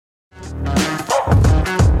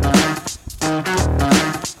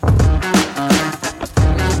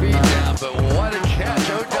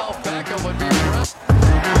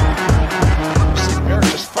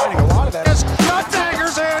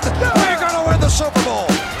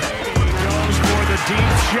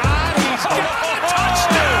shot. He's got a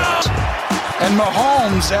touchdown. And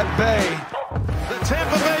Mahomes at bay. The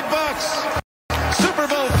Tampa Bay Bucks, Super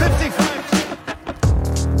Bowl 55.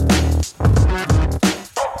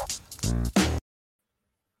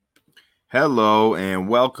 Hello and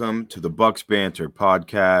welcome to the Bucks Banter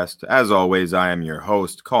podcast. As always, I am your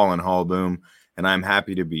host, Colin Hallboom, and I'm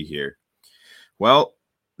happy to be here. Well,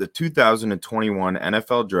 the 2021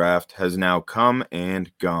 NFL Draft has now come and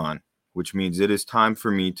gone, which means it is time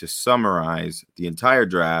for me to summarize the entire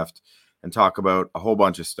draft and talk about a whole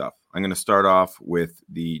bunch of stuff. I'm going to start off with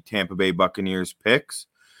the Tampa Bay Buccaneers picks.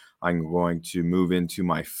 I'm going to move into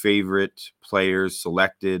my favorite players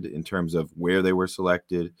selected in terms of where they were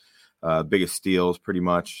selected. Biggest steals, pretty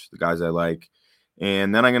much, the guys I like.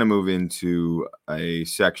 And then I'm going to move into a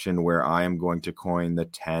section where I am going to coin the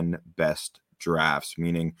 10 best drafts,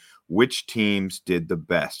 meaning which teams did the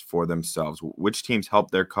best for themselves, which teams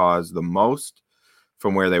helped their cause the most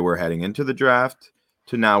from where they were heading into the draft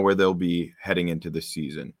to now where they'll be heading into the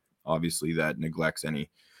season. Obviously, that neglects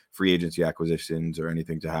any free agency acquisitions or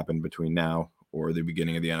anything to happen between now or the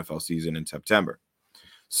beginning of the NFL season in September.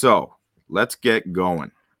 So let's get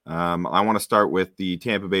going. I want to start with the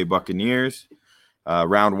Tampa Bay Buccaneers.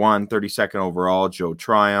 Round 1, 32nd overall, Joe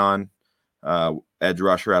Tryon, edge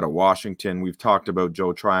rusher out of Washington. We've talked about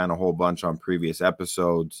Joe Tryon a whole bunch on previous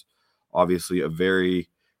episodes. Obviously, a very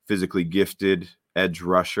physically gifted edge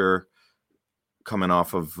rusher coming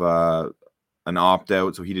off of an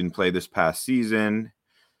opt-out, so he didn't play this past season.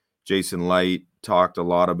 Jason Light talked a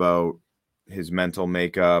lot about his mental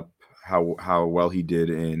makeup, how well he did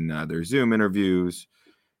in their Zoom interviews,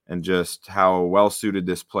 and just how well-suited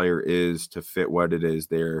this player is to fit what it is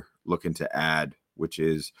they're looking to add, which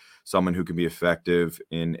is someone who can be effective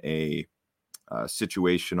in a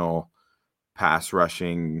situational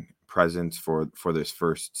pass-rushing presence for this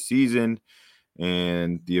first season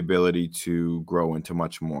and the ability to grow into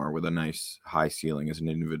much more with a nice high ceiling as an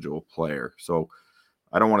individual player. So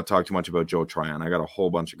I don't want to talk too much about Joe Tryon. I got a whole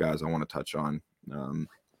bunch of guys I want to touch on.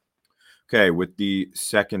 Okay, with the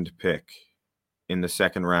second pick, in the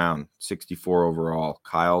second round, 64 overall,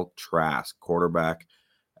 Kyle Trask, quarterback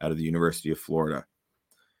out of the University of Florida.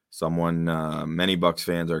 Someone many Bucs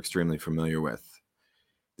fans are extremely familiar with.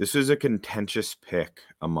 This is a contentious pick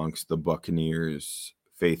amongst the Buccaneers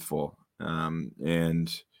faithful.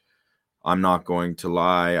 And I'm not going to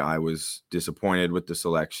lie, I was disappointed with the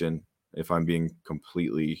selection, if I'm being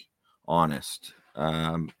completely honest.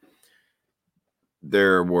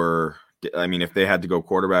 If they had to go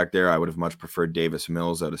quarterback there, I would have much preferred Davis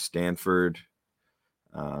Mills out of Stanford.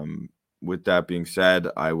 With that being said,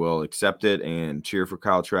 I will accept it and cheer for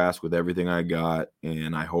Kyle Trask with everything I got,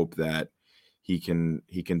 and I hope that he can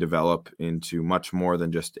develop into much more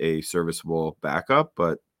than just a serviceable backup.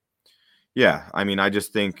 But yeah, I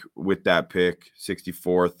just think with that pick,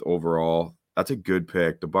 64th overall, that's a good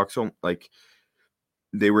pick. The Bucs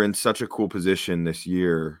they were in such a cool position this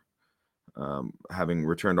year. Having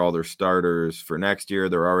returned all their starters for next year,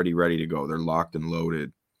 they're already ready to go. They're locked and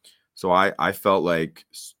loaded. So I felt like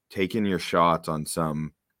taking your shots on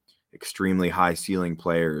some extremely high ceiling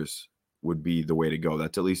players would be the way to go.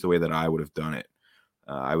 That's at least the way that I would have done it.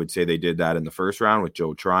 I would say they did that in the first round with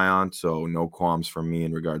Joe Tryon, so no qualms from me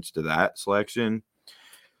in regards to that selection.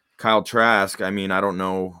 Kyle Trask, I don't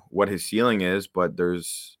know what his ceiling is, but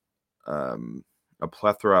there's a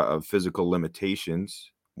plethora of physical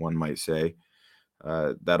limitations, one might say,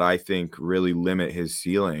 that I think really limit his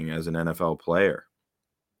ceiling as an NFL player.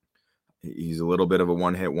 He's a little bit of a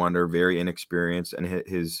one-hit wonder, very inexperienced, and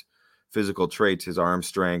his physical traits, his arm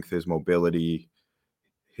strength, his mobility,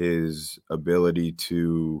 his ability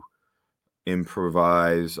to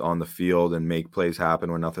improvise on the field and make plays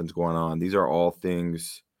happen when nothing's going on. These are all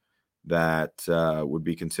things that would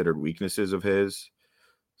be considered weaknesses of his.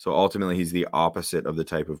 So ultimately, he's the opposite of the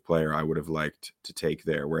type of player I would have liked to take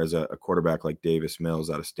there. Whereas a quarterback like Davis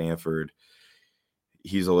Mills out of Stanford,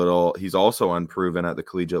 he's also unproven at the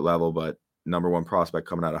collegiate level, but number one prospect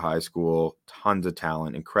coming out of high school, tons of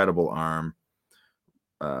talent, incredible arm.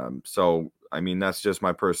 That's just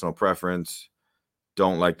my personal preference.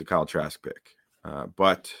 Don't like the Kyle Trask pick,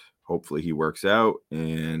 but hopefully he works out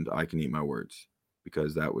and I can eat my words,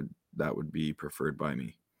 because that would be preferred by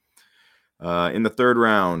me. In the third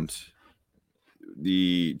round,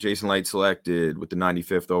 the Jason Light selected with the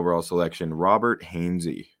 95th overall selection, Robert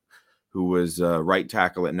Hainsey, who was right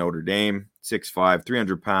tackle at Notre Dame, 6'5",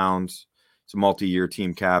 300 pounds. It's a multi-year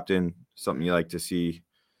team captain, something you like to see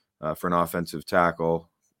for an offensive tackle.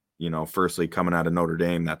 Firstly, coming out of Notre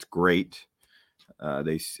Dame, that's great.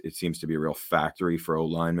 It seems to be a real factory for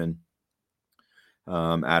O-linemen.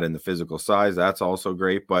 Add in the physical size, that's also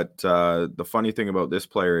great. But the funny thing about this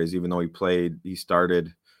player is, even though he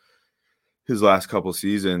started his last couple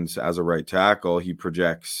seasons as a right tackle, he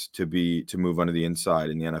projects to move onto the inside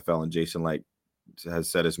in the NFL, and Jason Licht has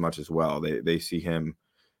said as much as well. They see him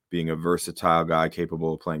being a versatile guy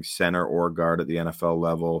capable of playing center or guard at the NFL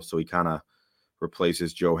level. So he kind of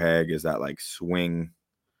replaces Joe Haeg as that like swing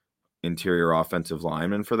interior offensive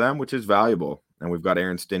lineman for them, which is valuable. And we've got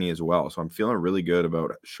Aaron Stinney as well. So I'm feeling really good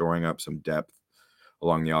about shoring up some depth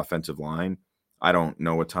along the offensive line. I don't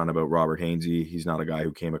know a ton about Robert Hainsey. He's not a guy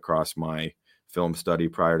who came across my film study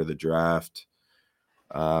prior to the draft.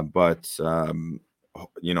 But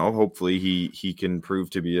hopefully he can prove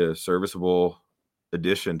to be a serviceable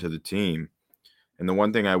addition to the team. And the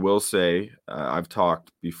one thing I will say, I've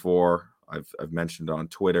talked before, I've mentioned on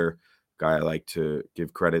Twitter, guy I like to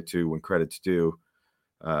give credit to when credit's due.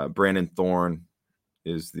 Brandon Thorn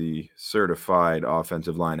is the certified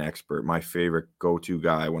offensive line expert, my favorite go-to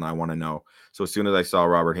guy when I want to know. So as soon as I saw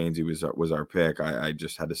Robert Hainsey was our pick, I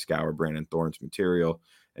just had to scour Brandon Thorn's material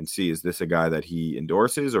and see, is this a guy that he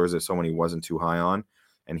endorses, or is it someone he wasn't too high on?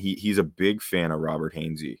 And he's a big fan of Robert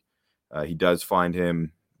Hainsey. He does find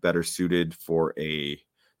him better suited for a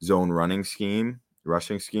zone rushing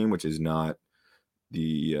scheme, which is not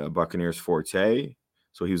the Buccaneers' forte.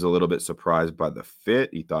 So he was a little bit surprised by the fit.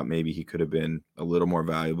 He thought maybe he could have been a little more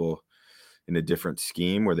valuable in a different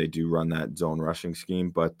scheme where they do run that zone rushing scheme.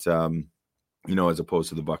 But, as opposed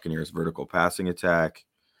to the Buccaneers' vertical passing attack.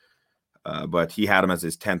 But he had him as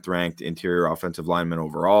his 10th ranked interior offensive lineman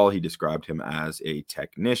overall. He described him as a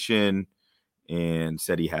technician and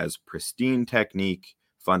said he has pristine technique,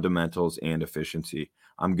 fundamentals, and efficiency.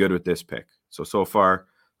 I'm good with this pick. So far,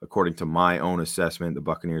 according to my own assessment, the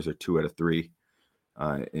Buccaneers are 2 out of 3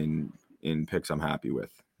 in picks I'm happy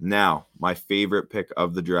with. Now, my favorite pick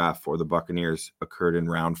of the draft for the Buccaneers occurred in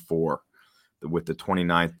round 4 with the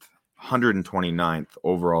 129th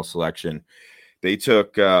overall selection. They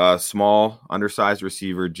took small, undersized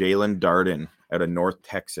receiver Jaelon Darden out of North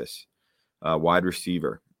Texas, wide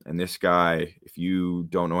receiver. And this guy, if you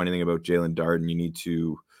don't know anything about Jaelon Darden, you need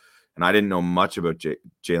to. And I didn't know much about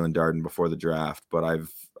Jaelon Darden before the draft, but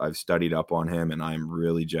I've studied up on him, and I'm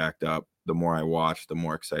really jacked up. The more I watch, the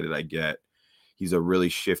more excited I get. He's a really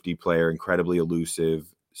shifty player, incredibly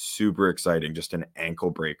elusive, super exciting, just an ankle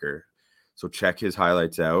breaker. So check his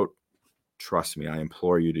highlights out. Trust me, I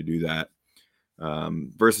implore you to do that.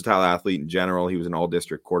 Versatile athlete in general. He was an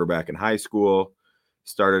all-district quarterback in high school.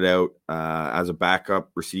 Started out as a backup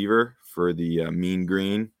receiver for the Mean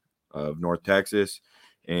Green of North Texas,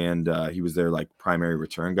 and he was their primary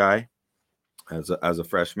return guy as a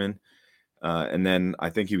freshman. And then I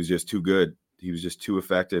think he was just too good. He was just too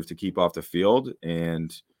effective to keep off the field.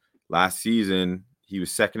 And last season, he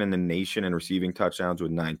was second in the nation in receiving touchdowns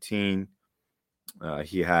with 19.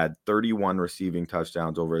 He had 31 receiving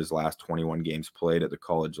touchdowns over his last 21 games played at the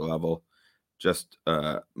college level. Just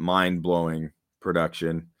mind-blowing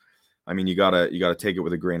production. I mean, you gotta take it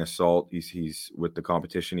with a grain of salt. He's with the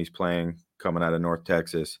competition he's playing, coming out of North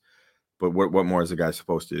Texas. But what more is the guy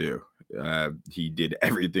supposed to do? He did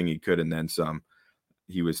everything he could and then some.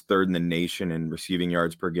 He was third in the nation in receiving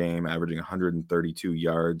yards per game, averaging 132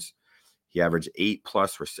 yards. He averaged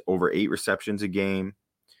over 8 receptions a game.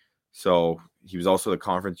 So he was also the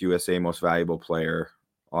Conference USA Most Valuable Player,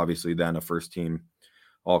 obviously then a first-team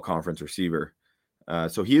all-conference receiver.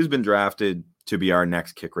 So he has been drafted to be our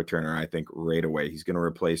next kick returner, I think, right away. He's going to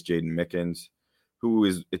replace Jaden Mickens, who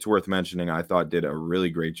it's worth mentioning, I thought did a really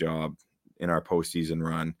great job in our postseason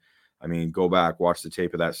run. I mean, go back, watch the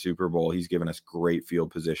tape of that Super Bowl. He's given us great field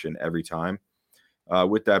position every time.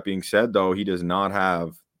 With that being said, though, he does not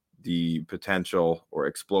have the potential or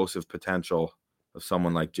explosive potential of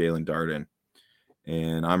someone like Jaelon Darden.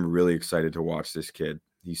 And I'm really excited to watch this kid.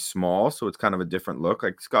 He's small, so it's kind of a different look.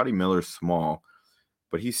 Like Scotty Miller's small,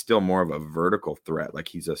 but he's still more of a vertical threat. Like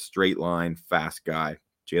he's a straight line, fast guy.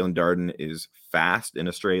 Jaelon Darden is fast in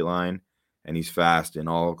a straight line, and he's fast in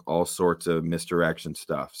all sorts of misdirection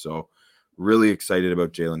stuff. So really excited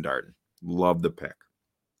about Jaelon Darden. Love the pick.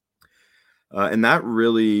 And that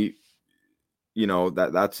really,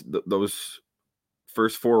 that's those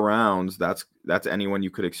first 4 rounds, that's anyone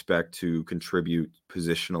you could expect to contribute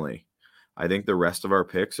positionally. I think the rest of our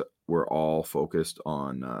picks were all focused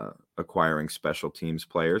on acquiring special teams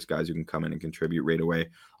players, guys who can come in and contribute right away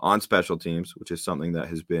on special teams, which is something that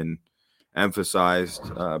has been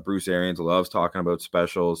emphasized. Bruce Arians loves talking about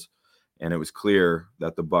specials, and it was clear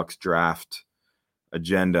that the Bucs draft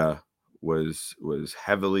agenda was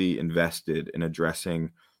heavily invested in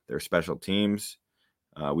addressing their special teams.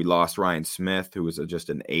 We lost Ryan Smith, who was just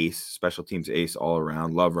an ace, special teams ace all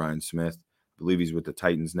around. Love Ryan Smith. I believe he's with the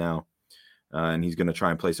Titans now. And he's going to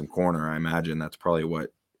try and play some corner. I imagine that's probably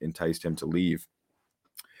what enticed him to leave.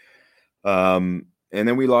 And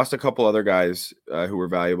then we lost a couple other guys who were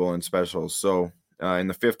valuable in specials. So in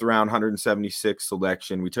the 5th round, 176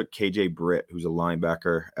 selection, we took KJ Britt, who's a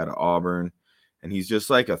linebacker out of Auburn. And he's just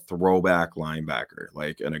like a throwback linebacker,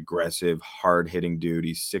 like an aggressive, hard-hitting dude.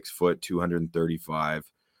 He's 6 foot, 235,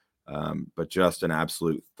 but just an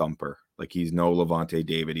absolute thumper. Like, he's no Levante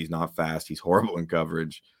David. He's not fast. He's horrible in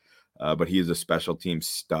coverage, but he is a special team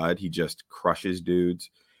stud. He just crushes dudes.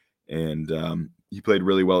 And he played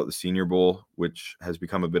really well at the Senior Bowl, which has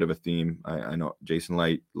become a bit of a theme. I know Jason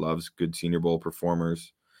Light loves good Senior Bowl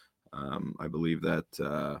performers. I believe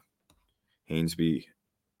that Hainsey,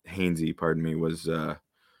 was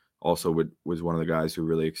also was one of the guys who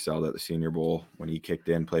really excelled at the Senior Bowl when he kicked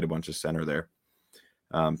in, played a bunch of center there.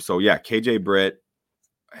 So yeah, KJ Britt,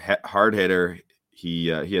 hard hitter. He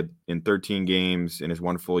had in 13 games in his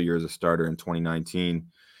 1 full year as a starter in 2019.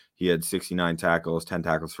 He had 69 tackles, 10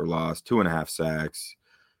 tackles for loss, 2.5 sacks.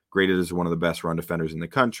 Graded as one of the best run defenders in the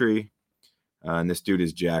country. And this dude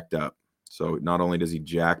is jacked up. So not only does he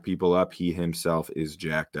jack people up, he himself is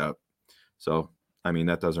jacked up. So I mean,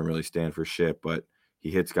 that doesn't really stand for shit, but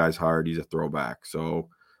he hits guys hard. He's a throwback. So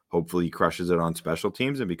hopefully he crushes it on special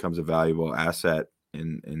teams and becomes a valuable asset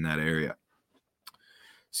in that area.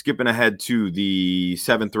 Skipping ahead to the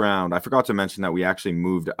 7th round, I forgot to mention that we actually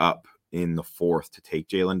moved up in the 4th to take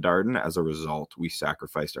Jalen Darden. As a result, we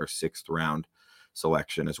sacrificed our 6th round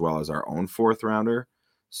selection as well as our own 4th rounder.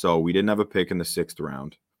 So we didn't have a pick in the 6th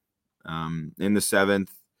round. In the 7th,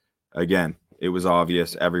 again, it was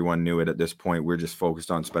obvious. Everyone knew it at this point. We're just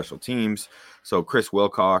focused on special teams. So Chris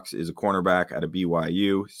Wilcox is a cornerback out of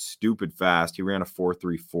BYU. Stupid fast. He ran a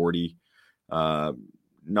 4.3 40.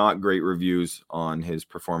 Not great reviews on his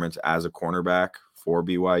performance as a cornerback for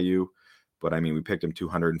BYU. But, I mean, we picked him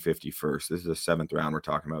 251st. This is the 7th round we're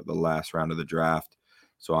talking about, the last round of the draft.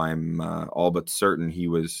 So I'm all but certain he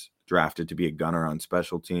was drafted to be a gunner on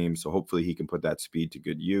special teams. So hopefully he can put that speed to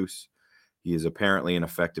good use. He is apparently an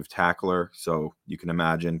effective tackler, so you can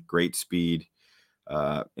imagine great speed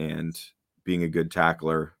and being a good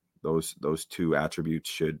tackler. Those two attributes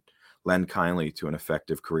should lend kindly to an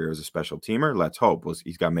effective career as a special teamer. Let's hope.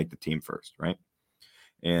 He's got to make the team first, right?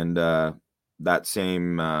 And that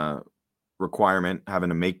same requirement, having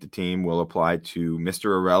to make the team, will apply to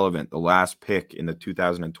Mr. Irrelevant, the last pick in the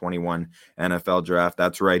 2021 NFL draft.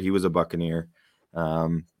 That's right, he was a Buccaneer.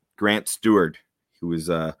 Grant Stewart, who was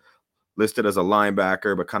listed as a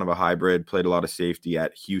linebacker, but kind of a hybrid, played a lot of safety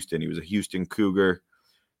at Houston. He was a Houston Cougar.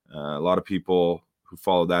 A lot of people who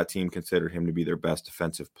followed that team considered him to be their best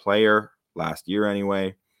defensive player last year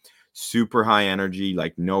anyway. Super high energy,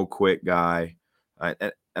 like no quit guy.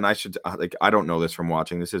 And I should, I don't know this from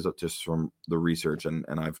watching. This is just from the research, and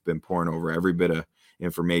I've been pouring over every bit of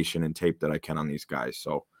information and tape that I can on these guys.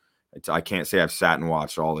 So I can't say I've sat and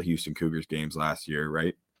watched all the Houston Cougars games last year,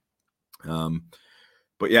 right?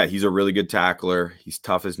 But yeah, he's a really good tackler. He's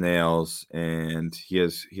tough as nails, and he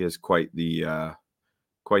has quite the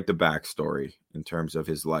backstory in terms of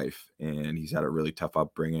his life. And he's had a really tough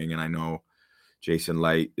upbringing. And I know Jason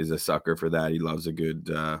Light is a sucker for that. He loves a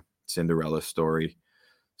good Cinderella story.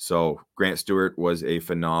 So Grant Stewart was a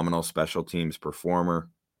phenomenal special teams performer.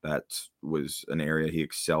 That was an area he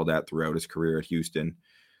excelled at throughout his career at Houston.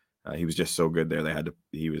 He was just so good there.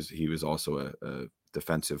 He was also a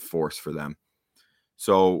defensive force for them.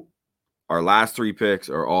 So our last 3 picks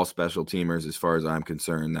are all special teamers as far as I'm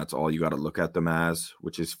concerned. That's all you got to look at them as,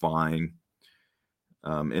 which is fine.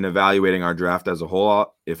 In evaluating our draft as a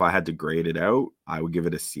whole, if I had to grade it out, I would give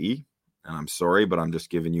it a C. And I'm sorry, but I'm just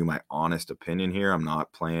giving you my honest opinion here. I'm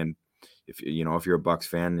not playing. If you're a Bucs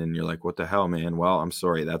fan and you're like, what the hell, man? Well, I'm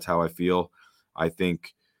sorry. That's how I feel. I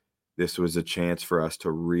think this was a chance for us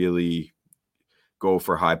to really go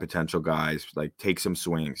for high potential guys, like take some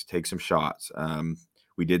swings, take some shots.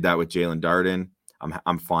 We did that with Jalen Darden.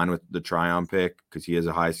 I'm fine with the Tryon pick because he has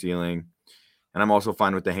a high ceiling. And I'm also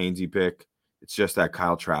fine with the Hainsey pick. It's just that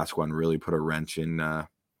Kyle Trask one really put a wrench in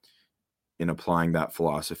applying that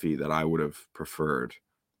philosophy that I would have preferred,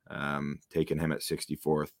 taking him at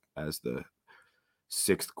 64th as the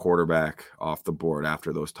 6th quarterback off the board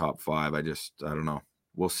after those top 5. I don't know.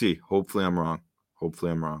 We'll see. Hopefully I'm wrong.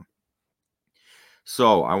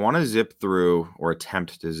 So I want to zip through, or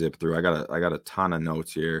attempt to zip through. I got a ton of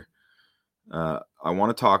notes here. I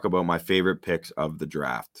want to talk about my favorite picks of the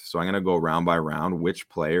draft. So I'm going to go round by round which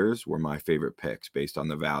players were my favorite picks based on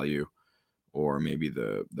the value or maybe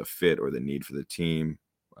the fit or the need for the team.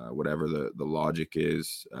 whatever the logic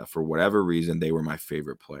is. For whatever reason, they were my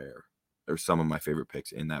favorite player, or some of my favorite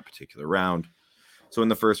picks in that particular round. So in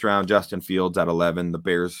the first round, Justin Fields at 11. The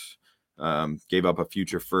Bears gave up a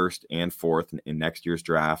future first and fourth in next year's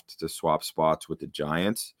draft to swap spots with the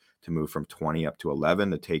Giants to move from 20 up to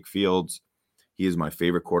 11 to take Fields. He is my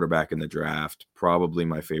favorite quarterback in the draft, probably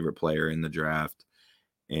my favorite player in the draft.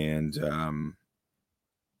 And,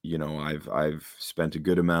 I've spent a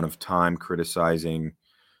good amount of time criticizing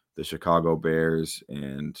the Chicago Bears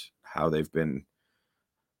and how they've been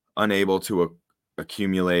unable to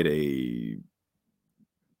accumulate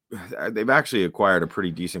they've actually acquired a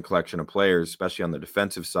pretty decent collection of players, especially on the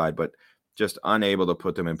defensive side, but just unable to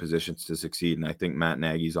put them in positions to succeed. And I think Matt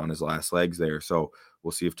Nagy's on his last legs there. So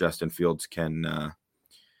we'll see if Justin Fields can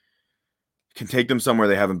take them somewhere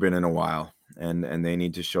they haven't been in a while. And they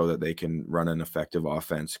need to show that they can run an effective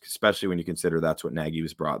offense, especially when you consider that's what Nagy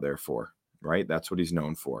was brought there for, right? That's what he's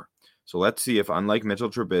known for. So let's see if, unlike Mitchell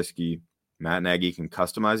Trubisky, Matt Nagy can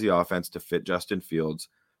customize the offense to fit Justin Fields.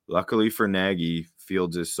 Luckily for Nagy,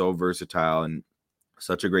 Fields is so versatile and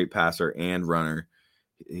such a great passer and runner.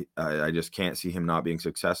 I just can't see him not being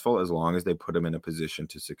successful as long as they put him in a position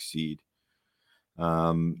to succeed.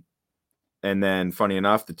 And then, funny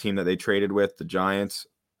enough, the team that they traded with, the Giants,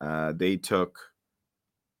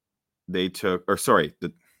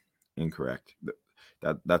 incorrect.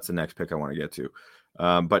 That's the next pick I want to get to.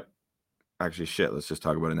 But actually, let's just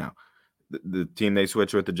talk about it now. The team they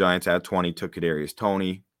switched with, the Giants, at 20, took Kadarius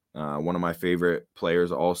Toney, one of my favorite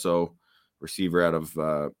players, also receiver out of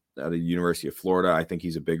the University of Florida. I think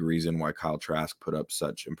he's a big reason why Kyle Trask put up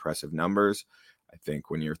such impressive numbers. I think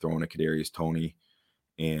when you're throwing a Kadarius Toney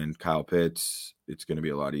and Kyle Pitts, it's going to be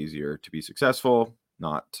a lot easier to be successful.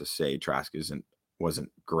 Not to say Trask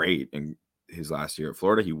wasn't great in his last year at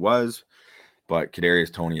Florida. He was, but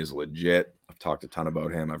Kadarius Toney is legit. I've talked a ton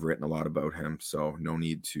about him. I've written a lot about him, so no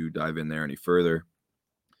need to dive in there any further.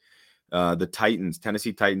 The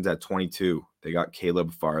Tennessee Titans at 22, they got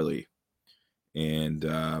Caleb Farley. And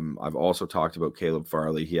I've also talked about Caleb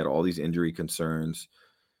Farley. He had all these injury concerns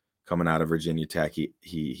coming out of Virginia Tech.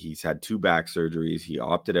 He's had 2 back surgeries. He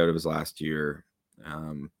opted out of his last year,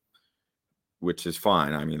 which is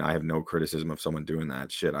fine. I mean, I have no criticism of someone doing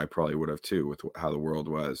that. Shit, I probably would have too with how the world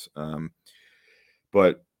was.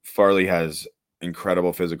 But Farley has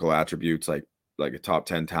incredible physical attributes, like a top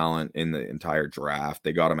 10 talent in the entire draft.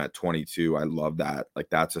 They got him at 22. I love that. Like,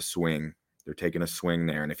 that's a swing. They're taking a swing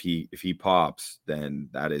there. And if he pops, then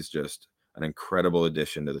that is just an incredible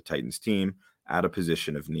addition to the Titans team at a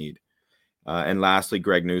position of need. And lastly,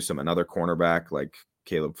 Greg Newsome, another cornerback like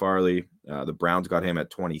Caleb Farley. The Browns got him at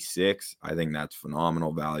 26. I think that's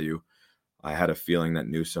phenomenal value. I had a feeling that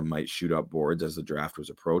Newsome might shoot up boards as the draft was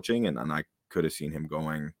approaching, and I could have seen him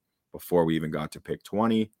going before we even got to pick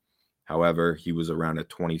 20. However, he was around at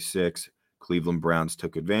 26. Cleveland Browns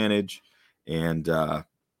took advantage, and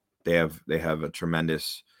they have a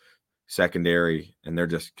tremendous secondary, and they're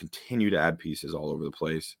just continue to add pieces all over the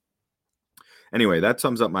place. Anyway, that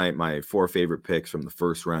sums up my 4 favorite picks from the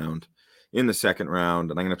first round. In the second round,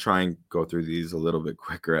 and I'm going to try and go through these a little bit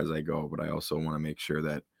quicker as I go, but I also want to make sure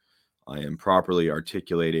that I am properly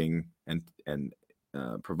articulating and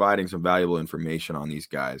providing some valuable information on these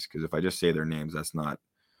guys, because if I just say their names, that's not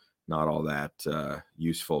all that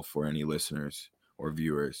useful for any listeners or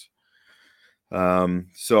viewers.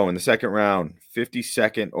 So in the second round,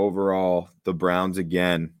 52nd overall, the Browns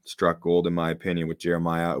again struck gold, in my opinion, with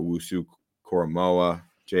Jeremiah Owusu-Koramoah,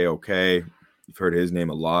 JOK. You've heard his name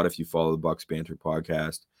a lot if you follow the Bucks Banter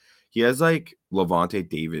podcast. He has like Lavonte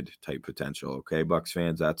David type potential. Okay, Bucks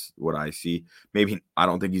fans, that's what I see. Maybe I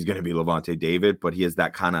don't think he's going to be Lavonte David, but he has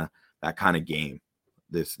that kind of game.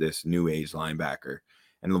 This new age linebacker,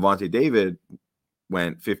 and Lavonte David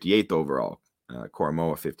went 58th overall.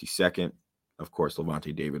 Koramoah 52nd. Of course,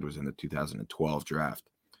 Lavonte David was in the 2012 draft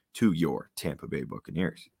to your Tampa Bay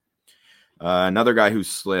Buccaneers. Another guy who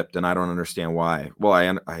slipped, and I don't understand why. Well,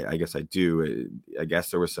 I guess I do. I guess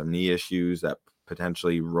there were some knee issues that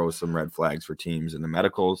potentially rose some red flags for teams in the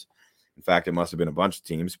medicals. In fact, it must have been a bunch of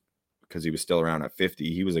teams because he was still around at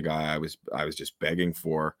 50. He was a guy I was just begging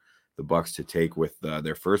for the Bucks to take with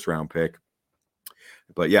their first round pick.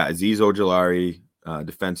 But yeah, Azeez Ojulari,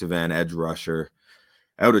 defensive end, edge rusher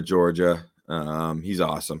out of Georgia. He's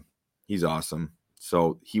awesome.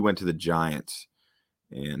 So he went to the Giants.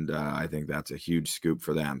 And I think that's a huge scoop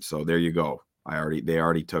for them. So there you go. They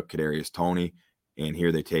already took Kadarius Toney, and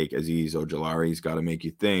here they take Azeez Ojulari. He's got to make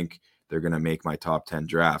you think they're going to make my top 10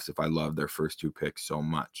 drafts if I love their first 2 picks so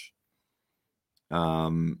much.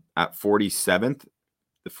 At 47th,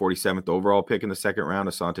 the 47th overall pick in the second round,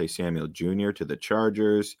 Asante Samuel Jr. to the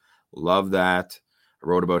Chargers. Love that. I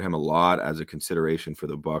wrote about him a lot as a consideration for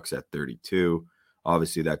the Bucs at 32.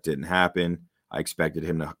 Obviously, that didn't happen. I expected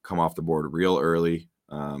him to come off the board real early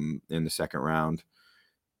in the second round.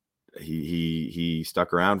 He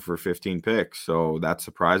stuck around for 15 picks, so that's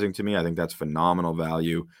surprising to me. I think that's phenomenal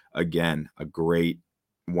value. Again, a great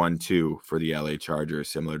 1-2 for the LA Chargers,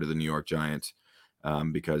 similar to the New York Giants,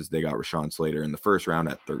 because they got Rashawn Slater in the first round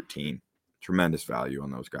at 13. Tremendous value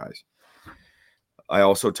on those guys. I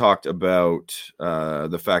also talked about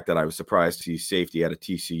the fact that I was surprised to see safety at a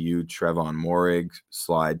TCU, Trevon Moehrig,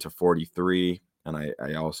 slide to 43. And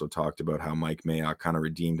I also talked about how Mike Mayock kind of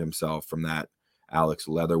redeemed himself from that Alex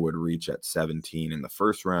Leatherwood reach at 17 in the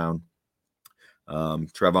first round.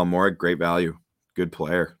 Trevon Moehrig, great value, good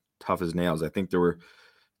player, tough as nails. I think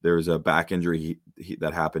there was a back injury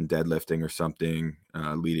that happened deadlifting or something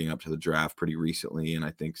leading up to the draft pretty recently, and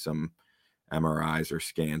I think some MRIs or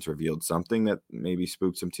scans revealed something that maybe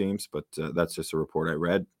spooked some teams, but that's just a report I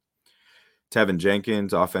read. Tevin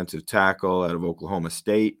Jenkins, offensive tackle out of Oklahoma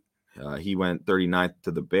State. He went 39th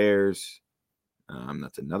to the Bears.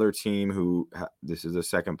 That's another team who this is the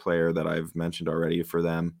second player that I've mentioned already for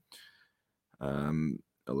them. A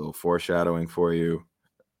little foreshadowing for you.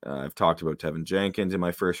 I've talked about Tevin Jenkins in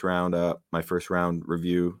my first round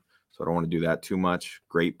review, so I don't want to do that too much.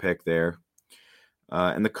 Great pick there.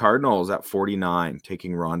 And the Cardinals at 49,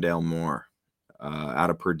 taking Rondale Moore out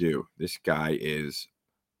of Purdue. This guy is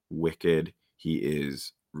wicked. He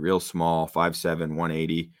is real small, 5'7",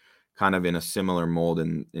 180, kind of in a similar mold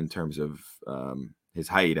in terms of his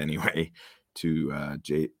height anyway, to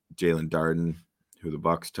Jalen Darden, who the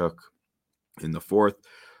Bucs took in the fourth.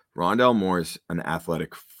 Rondale Moore is an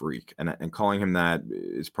athletic freak, and calling him that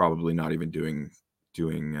is probably not even doing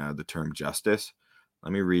the term justice.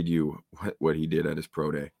 Let me read you what he did at his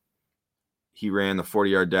pro day. He ran the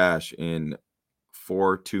 40-yard dash in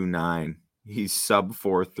 4.29. He's sub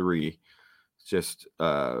 4.3. Just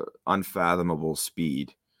unfathomable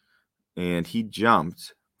speed. And he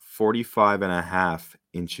jumped 45.5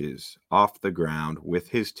 inches off the ground with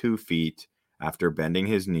his 2 feet after bending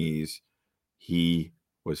his knees. He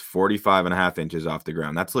was 45.5 inches off the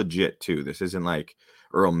ground. That's legit, too. This isn't like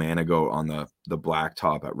Earl Manigault on the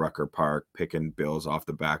blacktop at Rucker Park picking bills off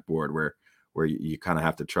the backboard where you kind of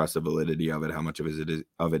have to trust the validity of it, how much of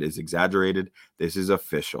it is exaggerated. This is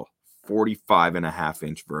official.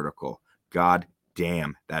 45.5-inch vertical. God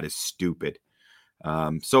damn, that is stupid.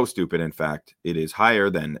 So stupid, in fact, it is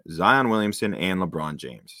higher than Zion Williamson and LeBron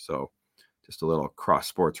James. So just a little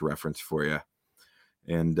cross-sports reference for you.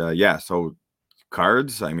 And, so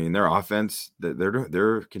Cards, I mean, their offense,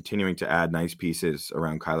 they're continuing to add nice pieces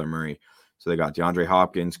around Kyler Murray. So they got DeAndre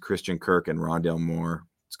Hopkins, Christian Kirk, and Rondale Moore.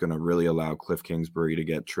 It's going to really allow Cliff Kingsbury to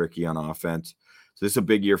get tricky on offense. So this is a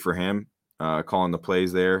big year for him, calling the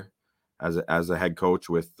plays there as a head coach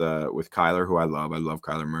with Kyler, who I love. I love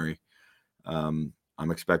Kyler Murray. I'm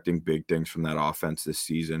expecting big things from that offense this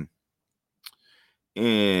season.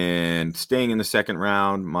 And staying in the second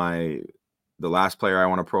round, the last player I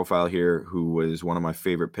want to profile here, who was one of my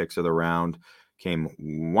favorite picks of the round, came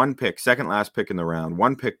second last pick in the round,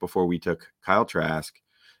 one pick before we took Kyle Trask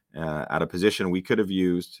at a position we could have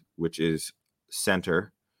used, which is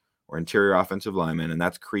center or interior offensive lineman, and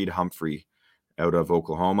that's Creed Humphrey out of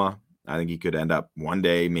Oklahoma. I think he could end up one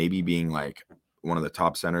day maybe being like one of the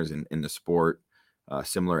top centers in the sport.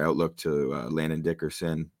 Similar outlook to Landon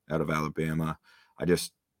Dickerson out of Alabama.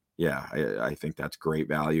 I think that's great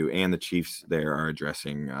value. And the Chiefs there are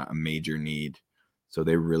addressing a major need. So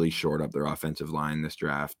they really shored up their offensive line this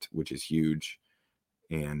draft, which is huge.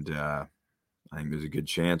 And I think there's a good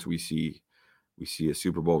chance we see a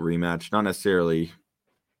Super Bowl rematch. Not necessarily,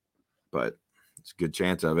 but it's a good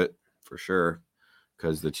chance of it for sure,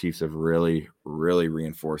 because the Chiefs have really, really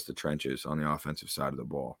reinforced the trenches on the offensive side of the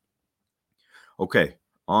ball. Okay,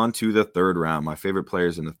 on to the third round. My favorite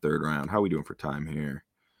players in the third round. How are we doing for time here?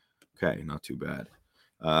 Okay, not too bad.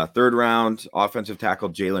 Third round, offensive tackle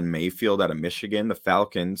Jalen Mayfield out of Michigan. The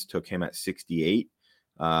Falcons took him at 68.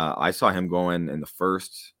 I saw him going in the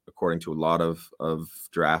first, according to a lot of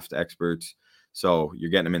draft experts. So you're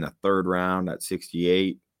getting him in the third round at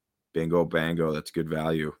 68. Bingo, bango. That's good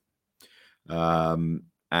value.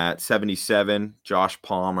 At 77, Josh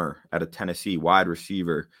Palmer out of Tennessee, wide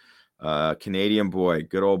receiver. Canadian boy,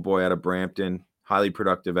 good old boy out of Brampton, highly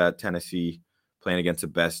productive at Tennessee, playing against the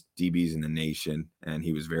best DBs in the nation, and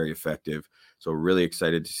he was very effective. So really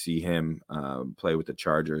excited to see him play with the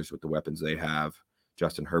Chargers with the weapons they have.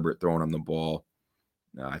 Justin Herbert throwing him the ball.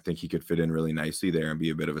 I think he could fit in really nicely there and be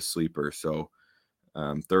a bit of a sleeper. So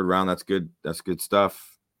Third round, that's good. That's good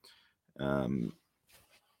stuff.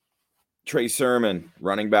 Trey Sermon,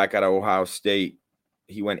 running back out of Ohio State.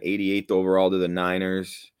 He went 88th overall to the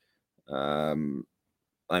Niners.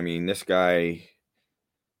 This guy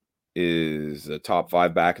is a top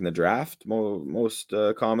 5 back in the draft, most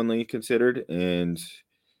commonly considered. And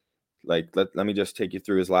let me just take you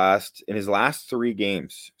through his last 3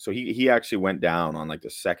 games. So he actually went down on the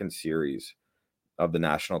second series of the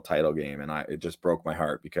national title game, and it just broke my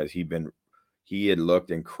heart because he had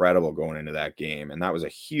looked incredible going into that game, and that was a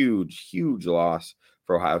huge loss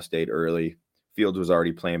for Ohio State early. Fields was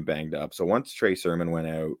already playing banged up, so once Trey Sermon went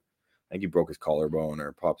out, I think he broke his collarbone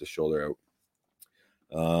or popped his shoulder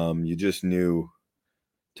out. You just knew,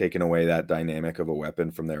 taking away that dynamic of a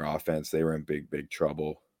weapon from their offense, they were in big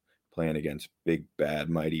trouble playing against big, bad,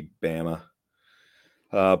 mighty Bama.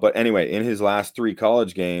 But anyway, in his last 3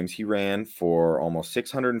 college games, he ran for almost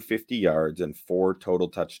 650 yards and 4 total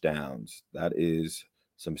touchdowns. That is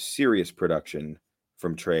some serious production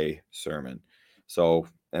from Trey Sermon. So,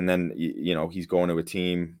 and then, he's going to a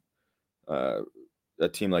team like the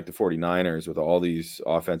 49ers with all these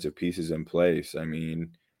offensive pieces in place.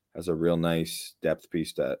 Has a real nice depth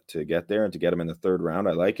piece to get there and to get him in the 3rd round.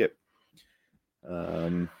 I like it.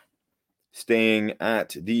 Staying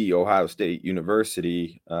at the Ohio State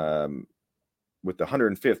University, with the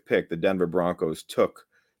 105th pick, the Denver Broncos took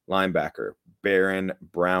linebacker Baron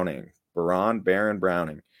Browning.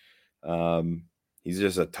 He's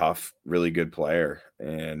just a tough, really good player,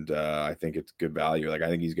 and I think it's good value. I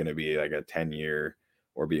think he's going to be a 10-year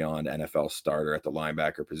or beyond NFL starter at the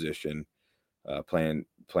linebacker position. Playing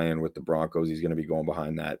with the Broncos, he's going to be going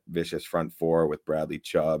behind that vicious front 4 with Bradley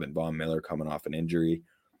Chubb and Von Miller coming off an injury.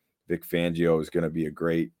 Vic Fangio is going to be a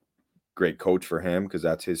great coach for him because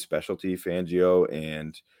that's his specialty, Fangio,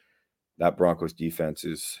 and that Broncos defense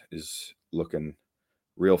is looking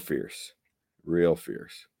real fierce.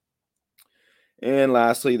 And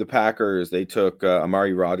lastly, the Packers, they took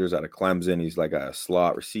Amari Rodgers out of Clemson. He's like a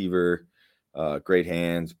slot receiver, great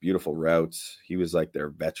hands, beautiful routes. He was like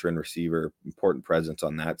their veteran receiver, important presence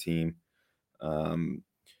on that team.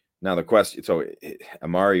 Now the question, so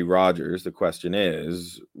Amari Rodgers, the question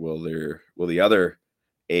is, will the other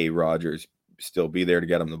A Rodgers still be there to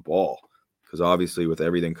get him the ball? Because obviously with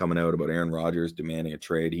everything coming out about Aaron Rodgers demanding a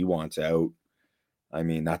trade, he wants out.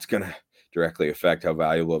 That's going to directly affect how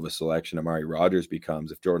valuable of a selection Amari Rodgers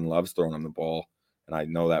becomes if Jordan Love's throwing him the ball. And I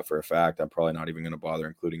know that for a fact. I'm probably not even going to bother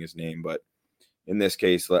including his name. But in this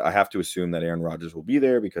case, I have to assume that Aaron Rodgers will be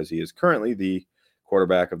there because he is currently the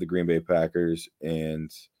quarterback of the Green Bay Packers.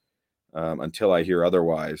 And until I hear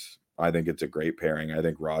otherwise, I think it's a great pairing. I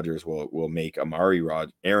think Rodgers will make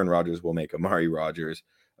Aaron Rodgers will make Amari Rodgers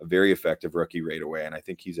a very effective rookie right away, and I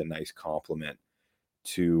think he's a nice complement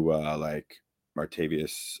to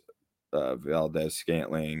Martavius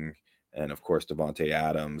Valdez-Scantling and of course Devontae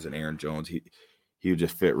Adams and Aaron Jones. He would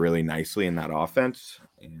just fit really nicely in that offense,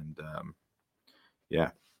 and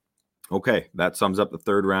okay, that sums up the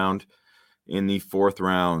 3rd round. In the 4th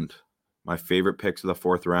round, my favorite picks of the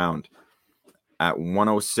 4th round. At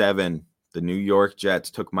 107, the New York Jets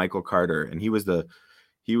took Michael Carter, and they had a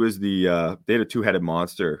 2-headed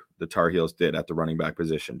monster, the Tar Heels did, at the running back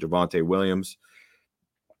position. Javonte Williams,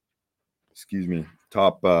 one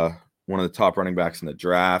of the top running backs in the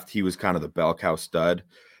draft. He was kind of the bell cow stud,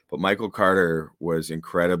 but Michael Carter was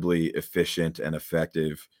incredibly efficient and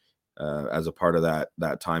effective as a part of that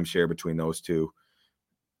timeshare between those two.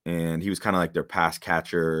 And he was kind of like their pass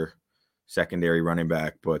catcher, secondary running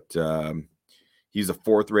back, but he's a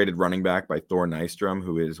 4th rated running back by Thor Nystrom,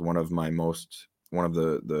 who is one of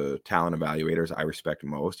the talent evaluators I respect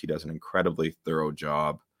most. He does an incredibly thorough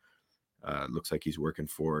job. Looks like he's working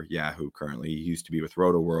for Yahoo currently. He used to be with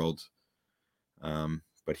RotoWorld.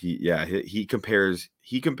 But he compares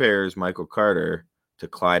Michael Carter to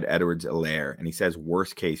Clyde Edwards-Helaire, and he says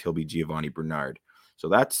worst case he'll be Giovanni Bernard. So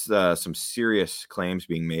that's some serious claims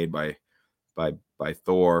being made by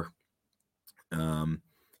Thor.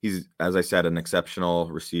 He's, as I said, an exceptional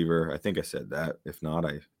receiver. I think I said that. If not,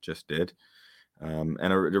 I just did. And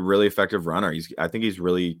a really effective runner. I think he's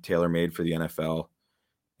really tailor-made for the NFL,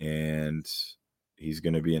 and he's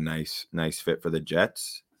going to be a nice fit for the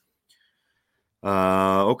Jets.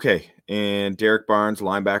 Okay, and Derek Barnes,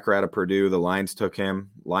 linebacker out of Purdue. The Lions took him.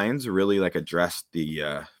 Lions really addressed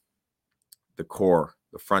the core,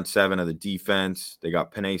 the front 7 of the defense. They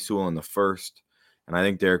got Penei Sewell in the 1st. And I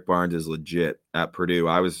think Derek Barnes is legit at Purdue.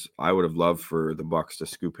 I would have loved for the Bucs to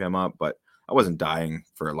scoop him up, but I wasn't dying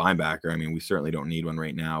for a linebacker. We certainly don't need one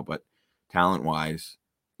right now, but talent-wise,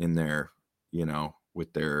 in their,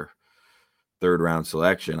 with their third-round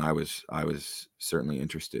selection, I was certainly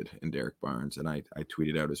interested in Derek Barnes, and I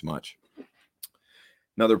tweeted out as much.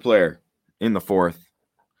 Another player in the fourth.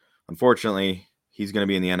 Unfortunately, he's going to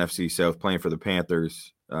be in the NFC South playing for the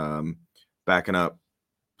Panthers, backing up,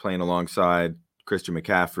 playing alongside Christian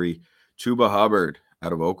McCaffrey. Chuba Hubbard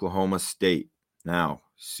out of Oklahoma State. Now,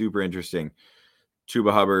 super interesting.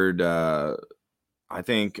 Chuba Hubbard, I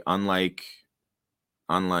think, unlike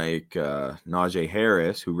Najee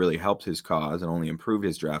Harris, who really helped his cause and only improved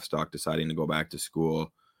his draft stock deciding to go back to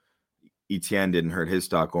school, Etienne didn't hurt his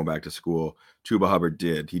stock going back to school. Chuba Hubbard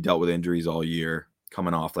did. He dealt with injuries all year,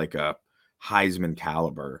 coming off like a Heisman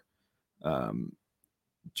caliber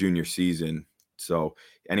junior season. So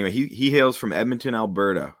anyway, he hails from Edmonton,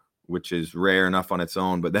 Alberta, which is rare enough on its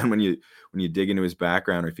own. But then when you dig into his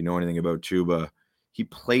background, or if you know anything about Chuba, he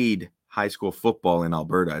played high school football in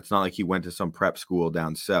Alberta. It's not like he went to some prep school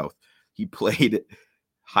down south. He played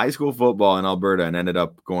high school football in Alberta and ended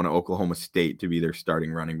up going to Oklahoma State to be their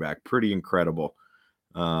starting running back. Pretty incredible.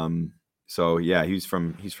 So yeah, he's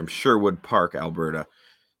from Sherwood Park, Alberta.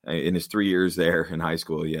 In his 3 years there in high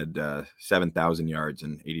school, he had 7,000 yards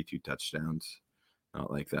and 82 touchdowns. Not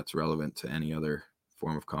like that's relevant to any other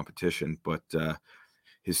form of competition, but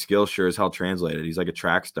his skill sure as hell translated. He's like a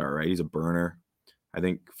track star, right? He's a burner. I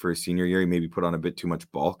think for his senior year, he maybe put on a bit too much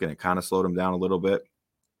bulk, and it kind of slowed him down a little bit.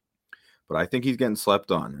 But I think he's getting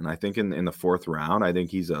slept on. And I think in the fourth round, I think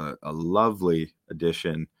he's a lovely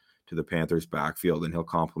addition to the Panthers backfield, and he'll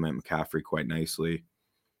complement McCaffrey quite nicely.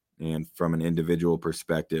 And from an individual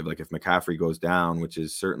perspective, like if McCaffrey goes down, which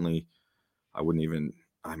is certainly,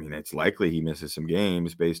 it's likely he misses some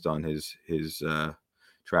games based on his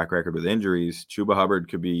track record with injuries. Chuba Hubbard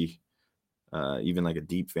could be even like a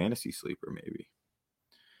deep fantasy sleeper maybe.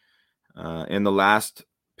 And the last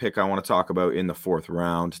pick I want to talk about in the fourth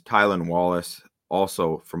round, Tylan Wallace,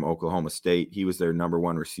 also from Oklahoma State. He was their number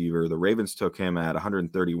one receiver. The Ravens took him at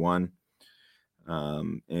 131.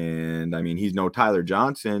 And I mean, he's no Tyler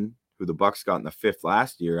Johnson, who the Bucs got in the fifth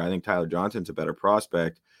last year. I think Tyler Johnson's a better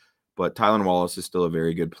prospect, but Tylan Wallace is still a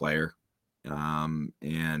very good player.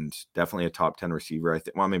 And definitely a top 10 receiver. I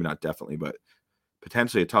think, well, maybe not definitely, but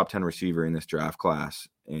potentially a top 10 receiver in this draft class.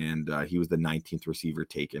 And he was the 19th receiver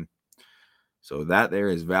taken. So that there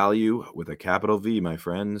is value with a capital V, my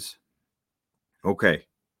friends. Okay.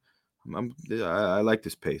 I like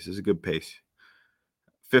this pace. This is a good pace.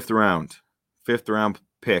 Fifth round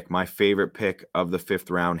pick, my favorite pick of the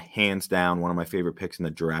fifth round, hands down, one of my favorite picks in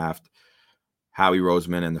the draft. Howie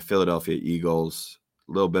Roseman and the Philadelphia Eagles.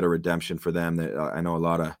 A little bit of redemption for them. That I know a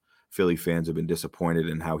lot of Philly fans have been disappointed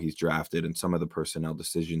in how he's drafted and some of the personnel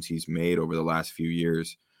decisions he's made over the last few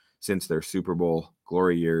years since their Super Bowl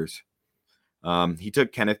glory years. He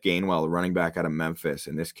took Kenneth Gainwell, running back out of Memphis,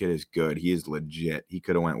 and this kid is good. He is legit. He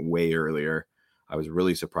could have went way earlier. I was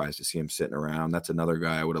really surprised to see him sitting around. That's another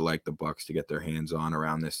guy I would have liked the Bucs to get their hands on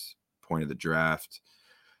around this point of the draft.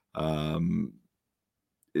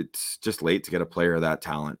 It's just late to get a player of that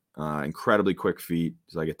talent. Incredibly quick feet.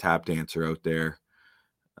 He's like a tap dancer out there.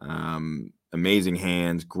 Amazing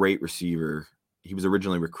hands, great receiver. He was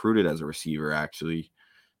originally recruited as a receiver, actually,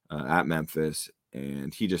 at Memphis,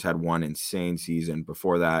 and he just had one insane season.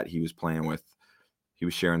 Before that, he was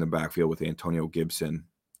sharing the backfield with Antonio Gibson.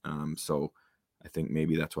 So I think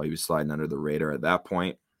maybe that's why he was sliding under the radar at that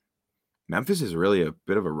point. Memphis is really a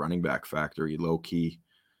bit of a running back factory, low key.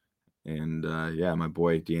 And my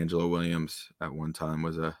boy D'Angelo Williams at one time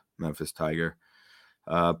was a Memphis Tiger.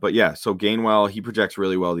 But yeah, so Gainwell, he projects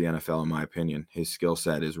really well to the NFL, in my opinion. His skill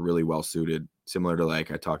set is really well suited, similar to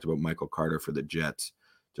like I talked about Michael Carter for the Jets.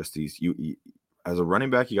 Just as a running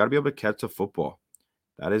back, you got to be able to catch a football.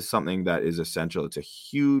 That is something that is essential. It's a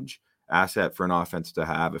huge asset for an offense to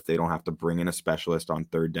have if they don't have to bring in a specialist on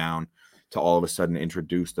third down to all of a sudden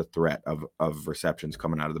introduce the threat of receptions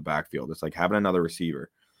coming out of the backfield. It's like having another receiver.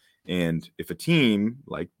 And if a team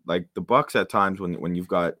like the Bucs at times when you've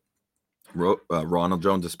got Ronald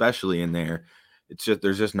Jones especially in there,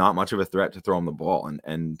 there's just not much of a threat to throw him the ball.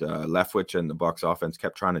 And Leftwich and the Bucs offense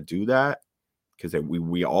kept trying to do that because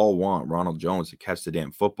we all want Ronald Jones to catch the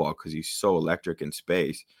damn football because he's so electric in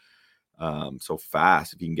space, so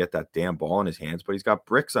fast if he can get that damn ball in his hands, but he's got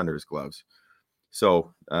bricks under his gloves.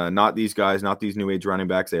 So not these guys, not these new age running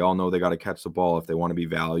backs. They all know they got to catch the ball if they want to be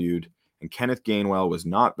valued. And Kenneth Gainwell was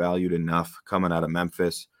not valued enough coming out of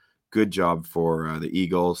Memphis. Good job for the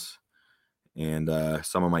Eagles. And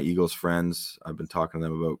some of my Eagles friends, I've been talking to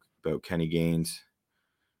them about Kenneth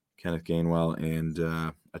Gainwell, and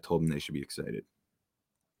I told them they should be excited.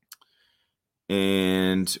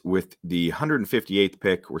 And with the 158th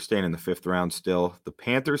pick, we're staying in the 5th round still. The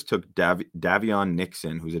Panthers took Davion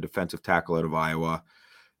Nixon, who's a defensive tackle out of Iowa.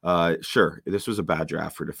 Sure, this was a bad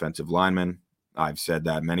draft for defensive linemen. I've said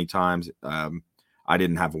that many times. I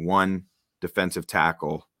didn't have one defensive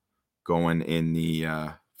tackle going in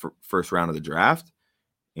the first round of the draft.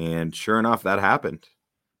 And sure enough, that happened.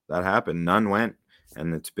 None went.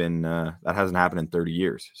 And it's been that hasn't happened in 30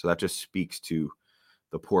 years. So that just speaks to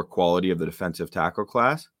the poor quality of the defensive tackle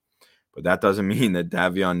class. But that doesn't mean that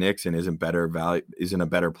Davion Nixon isn't a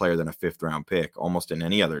better player than a 5th round pick almost in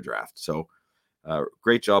any other draft. So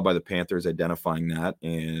great job by the Panthers identifying that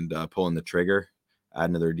and pulling the trigger,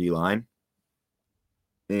 adding to their D-line.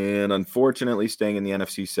 And unfortunately, staying in the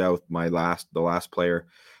NFC South, the last player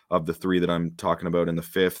of the 3 that I'm talking about in the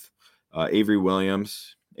 5th, Avery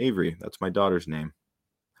Williams. Avery, that's my daughter's name.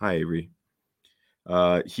 Hi, Avery.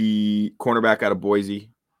 He cornerback out of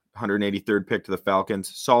Boise, 183rd pick to the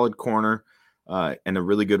Falcons, solid corner, and a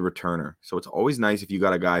really good returner. So it's always nice if you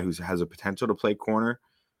got a guy who has a potential to play corner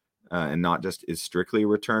and not just is strictly a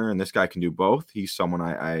returner. And this guy can do both. He's someone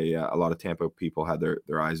a lot of Tampa people had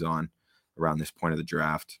their eyes on around this point of the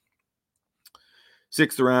draft.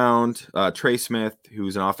 6th round, Trey Smith,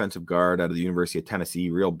 who's an offensive guard out of the University of Tennessee,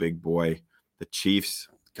 real big boy. The Chiefs,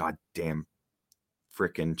 goddamn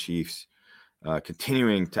freaking Chiefs,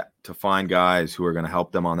 continuing to find guys who are going to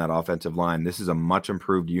help them on that offensive line. This is a much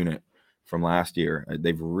improved unit from last year.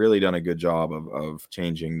 They've really done a good job of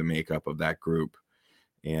changing the makeup of that group.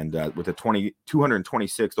 And with the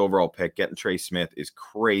 226th overall pick, getting Trey Smith is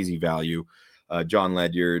crazy value. John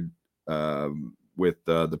Ledyard, with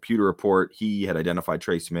the Pewter Report, he had identified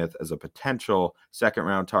Trey Smith as a potential 2nd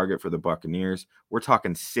round target for the Buccaneers. We're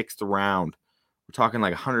talking 6th round. We're talking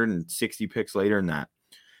like 160 picks later than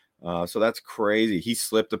that. So that's crazy. He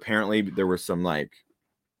slipped. Apparently, there were some like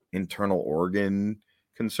internal organ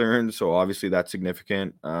concerns. So obviously that's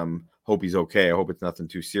significant. Hope he's okay. I hope it's nothing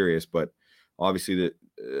too serious. But obviously,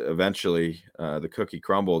 eventually the cookie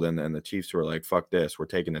crumbled, and the Chiefs were like, "Fuck this. We're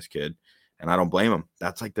taking this kid." And I don't blame them.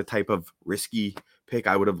 That's like the type of risky pick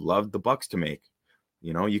I would have loved the Bucs to make.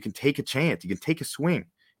 You know, you can take a chance. You can take a swing.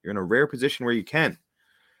 You're in a rare position where you can.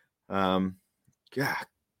 Yeah.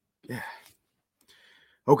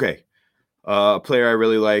 Okay. A player I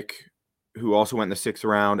really like who also went in the 6th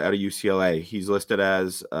round out of UCLA. He's listed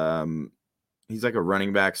as he's like a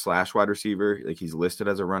running back / wide receiver. Like he's listed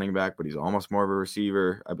as a running back, but he's almost more of a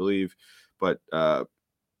receiver, I believe. But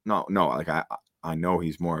no, like I know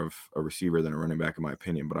he's more of a receiver than a running back in my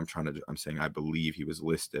opinion, but I'm saying I believe he was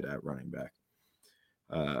listed at running back.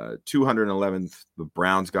 211th, the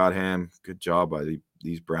Browns got him. Good job by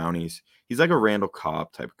these Brownies. He's like a Randall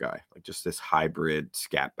Cobb type guy, like just this hybrid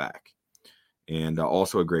scat back, and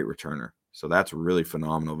also a great returner. So that's really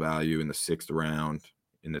phenomenal value in the 6th round,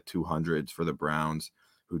 in the 200s for the Browns,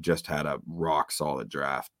 who just had a rock solid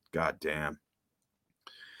draft. God damn.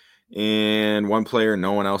 And one player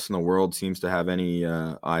no one else in the world seems to have any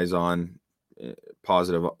eyes on,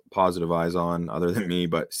 positive eyes on, other than me,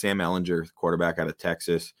 but Sam Ehlinger, quarterback out of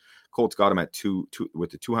Texas. Colts got him at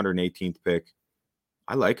with the 218th pick.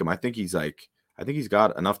 I like him. I think he's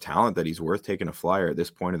got enough talent that he's worth taking a flyer at this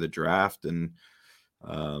point of the draft. And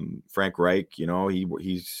Frank Reich, you know,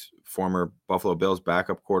 he's former Buffalo Bills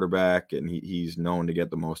backup quarterback, and he's known to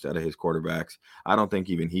get the most out of his quarterbacks. I don't think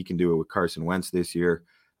even he can do it with Carson Wentz this year.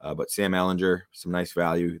 But Sam Ehlinger, some nice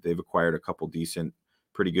value. They've acquired a couple decent,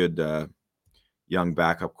 pretty good young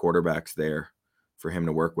backup quarterbacks there for him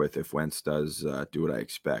to work with if Wentz does do what I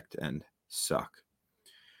expect and suck.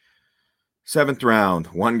 7th round,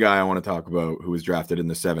 one guy I want to talk about who was drafted in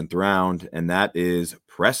the 7th round, and that is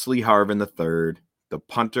Presley Harvin III, the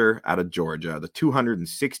punter out of Georgia, the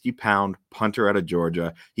 260-pound punter out of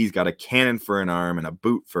Georgia. He's got a cannon for an arm and a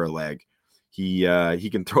boot for a leg. He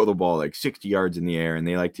can throw the ball like 60 yards in the air, and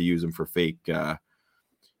they like to use him for fake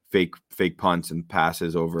punts and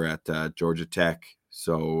passes over at Georgia Tech.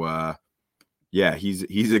 So yeah,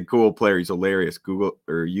 he's a cool player. He's hilarious. Google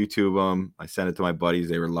or YouTube him. I sent it to my buddies.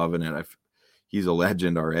 They were loving it. He's a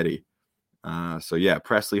legend already. So yeah,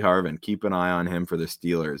 Presley Harvin, keep an eye on him for the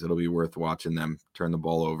Steelers. It'll be worth watching them turn the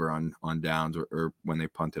ball over on downs or when they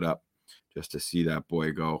punt it up, just to see that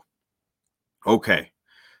boy go. Okay,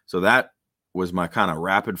 so that was my kind of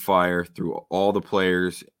rapid fire through all the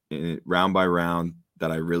players round by round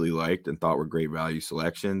that I really liked and thought were great value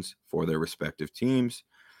selections for their respective teams.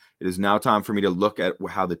 It is now time for me to look at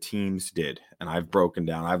how the teams did. And I've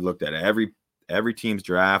looked at every team's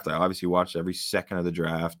draft. I obviously watched every second of the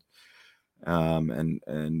draft. And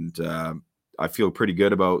I feel pretty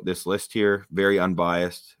good about this list here. Very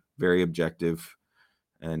unbiased, very objective.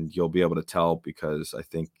 and you'll be able to tell because I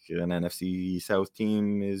think an NFC South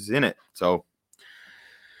team is in it. So,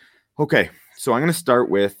 okay, so I'm going to start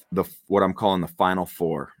with what I'm calling the final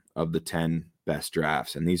 4 of the 10 best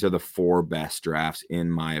drafts, and these are the 4 best drafts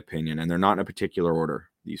in my opinion, and they're not in a particular order,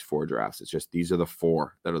 these 4 drafts. It's just these are the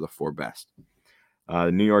 4 that are the 4 best.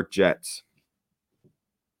 The New York Jets.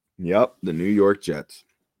 Yep, the New York Jets.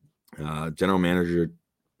 General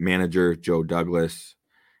manager Joe Douglas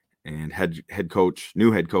and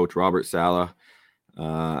new head coach Robert Saleh.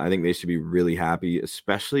 I think they should be really happy,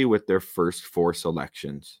 especially with their first 4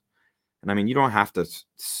 selections. And I mean, you don't have to.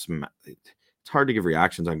 It's hard to give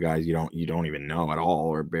reactions on guys you don't even know at all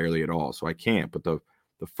or barely at all. So I can't. But the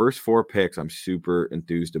first 4 picks, I'm super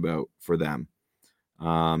enthused about for them.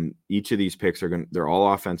 Each of these picks they're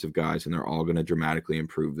all offensive guys, and they're all going to dramatically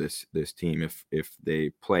improve this team if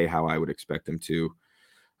they play how I would expect them to.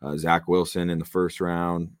 Zach Wilson in the first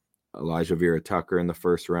round, Elijah Vera-Tucker in the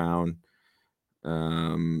first round,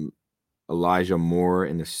 Elijah Moore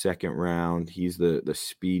in the second round. He's the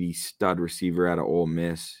speedy stud receiver out of Ole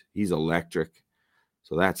Miss. He's electric.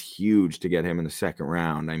 So that's huge to get him in the second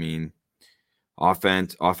round. I mean,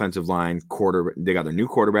 offensive line, they got their new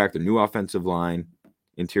quarterback, their new offensive line,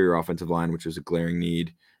 interior offensive line, which is a glaring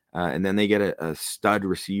need. And then they get a stud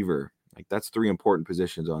receiver. Like, that's 3 important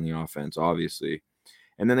positions on the offense, obviously.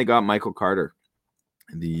 And then they got Michael Carter,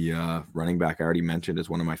 the running back I already mentioned, as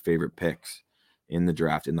one of my favorite picks in the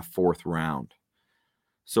draft in the 4th round.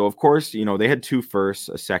 So, of course, they had 2 firsts,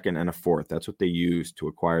 a second, and a 4th. That's what they used to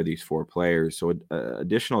acquire these 4 players. So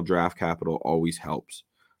additional draft capital always helps,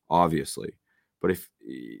 obviously. But if,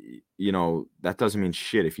 that doesn't mean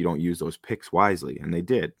shit if you don't use those picks wisely. And they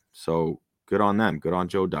did. So good on them. Good on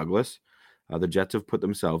Joe Douglas. The Jets have put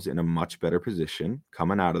themselves in a much better position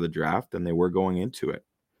coming out of the draft than they were going into it.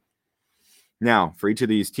 Now, for each of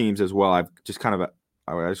these teams as well, I just want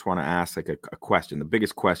to ask like a question. The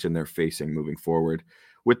biggest question they're facing moving forward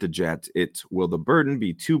with the Jets, it's, will the burden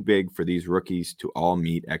be too big for these rookies to all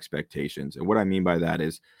meet expectations? And what I mean by that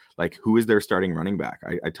is, like, who is their starting running back?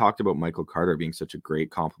 I talked about Michael Carter being such a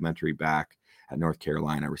great complementary back at North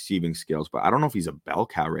Carolina, receiving skills, but I don't know if he's a bell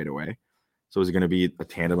cow right away. So is it going to be a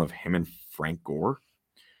tandem of him and Frank Gore?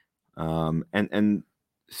 And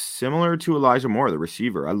similar to Elijah Moore, the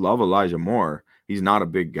receiver. I love Elijah Moore. He's not a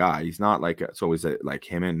big guy. He's not so is it like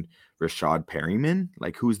him and Rashad Perryman?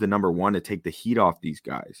 Like, who's the number 1 to take the heat off these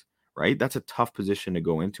guys, right? That's a tough position to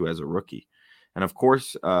go into as a rookie. And of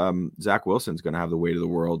course, Zach Wilson's going to have the weight of the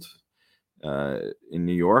world in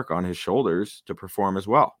New York on his shoulders to perform as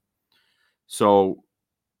well. So,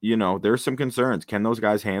 there's some concerns. Can those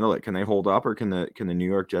guys handle it? Can they hold up, or can the New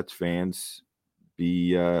York Jets fans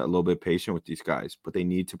be a little bit patient with these guys? But they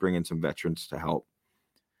need to bring in some veterans to help.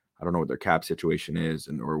 I don't know what their cap situation is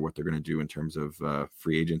or what they're going to do in terms of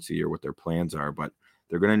free agency or what their plans are, but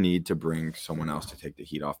they're going to need to bring someone else to take the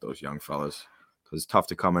heat off those young fellas, because it's tough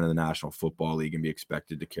to come into the National Football League and be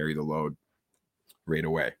expected to carry the load right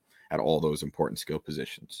away at all those important skill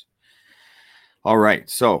positions. All right,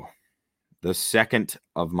 so the second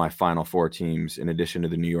of my final 4 teams, in addition to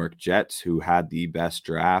the New York Jets, who had the best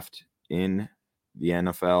draft in the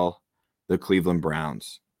NFL, the Cleveland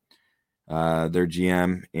Browns. Their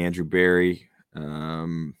GM, Andrew Berry,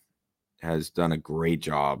 has done a great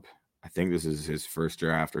job. I think this is his first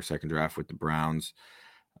draft or second draft with the Browns.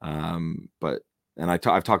 I've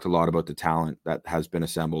talked a lot about the talent that has been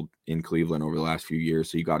assembled in Cleveland over the last few years.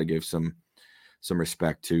 So you got to give some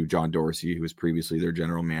respect to John Dorsey, who was previously their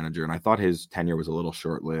general manager. And I thought his tenure was a little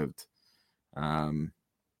short-lived.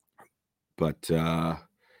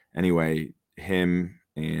 Anyway, him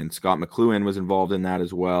and Scott McCloughan was involved in that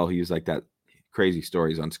as well. He's like that crazy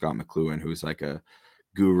stories on Scott McCloughan, who's like a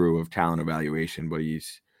guru of talent evaluation, but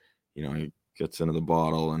he's, he gets into the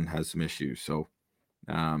bottle and has some issues. So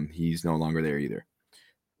he's no longer there either.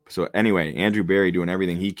 So anyway, Andrew Berry doing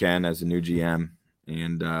everything he can as a new GM,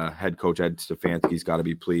 and head coach Ed Stefanski's got to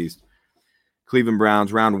be pleased. Cleveland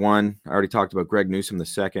Browns, round 1. I already talked about Greg Newsome, the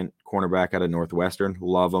second cornerback out of Northwestern.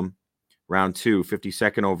 Love him. Round 2,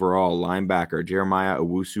 52nd overall, linebacker Jeremiah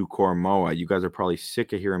Owusu-Koramoah. You guys are probably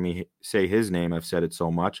sick of hearing me say his name. I've said it so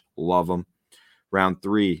much. Love him. Round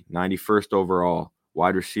 3, 91st overall,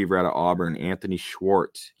 wide receiver out of Auburn, Anthony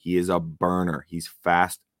Schwartz. He is a burner. He's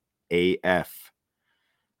fast AF.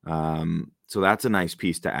 So that's a nice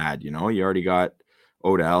piece to add. You already got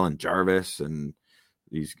Odell and Jarvis and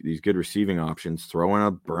these good receiving options. Throw in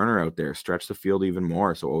a burner out there, stretch the field even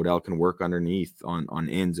more so Odell can work underneath on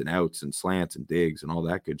ins and outs and slants and digs and all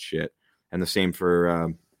that good shit. And the same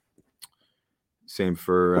for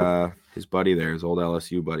his buddy there, his old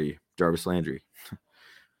LSU buddy, Jarvis Landry.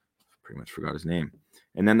 Pretty much forgot his name.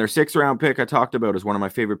 And then their 6th round pick I talked about is one of my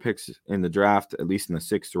favorite picks in the draft, at least in the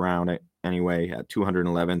 6th round anyway, at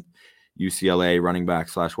 211th. UCLA running back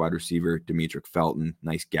 / wide receiver Demetric Felton,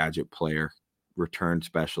 nice gadget player, return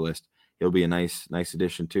specialist. He'll be a nice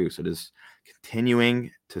addition too. So just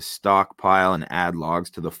continuing to stockpile and add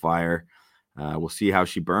logs to the fire. We'll see how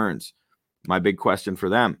she burns. My big question for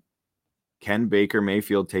them: can Baker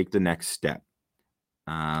Mayfield take the next step?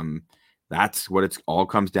 That's what it all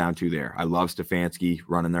comes down to there. I love Stefanski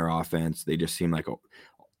running their offense. They just seem like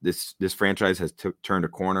this franchise has turned a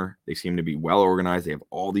corner. They seem to be well organized. They have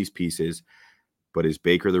all these pieces, but is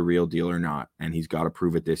Baker the real deal or not? And he's got to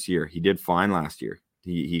prove it this year. He did fine last year.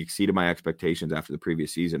 He exceeded my expectations after the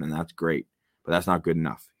previous season, and that's great, but that's not good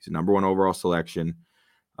enough. He's a number 1 overall selection.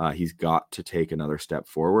 He's got to take another step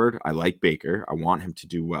forward. I like Baker. I want him to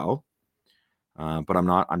do well, but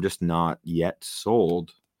I'm just not yet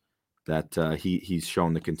sold that he's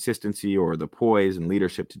shown the consistency or the poise and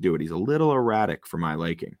leadership to do it. He's a little erratic for my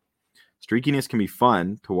liking. Streakiness can be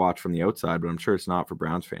fun to watch from the outside, but I'm sure it's not for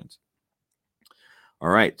Browns fans. All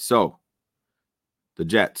right, so the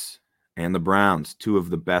Jets and the Browns, 2 of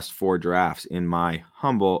the best 4 drafts in my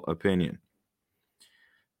humble opinion.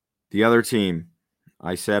 The other team,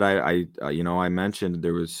 I said I mentioned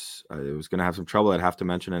I was going to have some trouble. I'd have to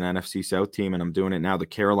mention an NFC South team, and I'm doing it now. The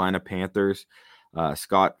Carolina Panthers.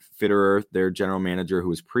 Scott Fitterer, their general manager, who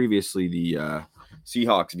was previously the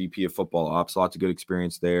Seahawks VP of football ops, lots of good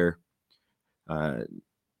experience there.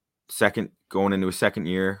 Going into a second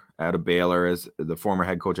year out of Baylor as the former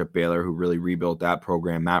head coach at Baylor, who really rebuilt that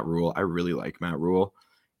program. Matt Rule, I really like Matt Rule.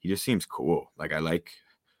 He just seems cool. Like I like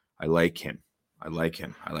him. I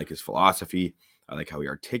like his philosophy. I like how he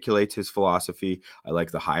articulates his philosophy. I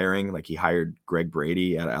like the hiring. Like he hired Greg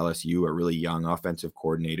Brady at LSU, a really young offensive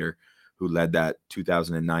coordinator who led that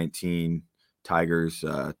 2019 Tigers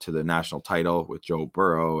to the national title with Joe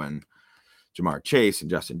Burrow and Jamar Chase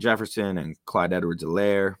and Justin Jefferson and Clyde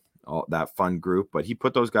Edwards-Helaire, all that fun group. But he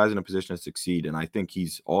put those guys in a position to succeed, and I think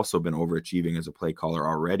he's also been overachieving as a play caller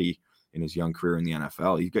already in his young career in the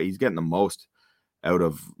NFL. He's getting the most out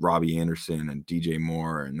of Robbie Anderson and DJ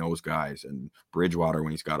Moore and those guys, and Bridgewater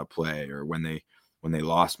when he's got to play, or when they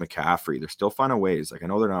lost McCaffrey. They're still finding ways. Like I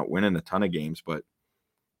know they're not winning a ton of games, but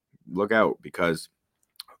look out, because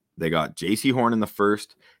they got J.C. Horn in the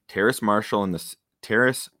first, Terrace Marshall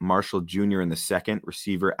Jr. in the second,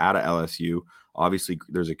 receiver out of LSU. Obviously,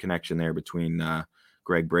 there's a connection there between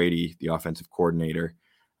Greg Brady, the offensive coordinator.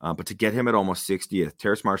 But to get him at almost 60th,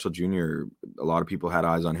 Terrace Marshall Jr., a lot of people had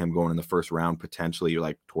eyes on him going in the first round, potentially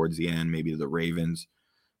like towards the end, maybe to the Ravens.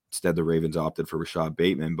 Instead, the Ravens opted for Rashad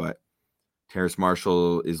Bateman, but Terrace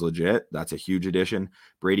Marshall is legit. That's a huge addition.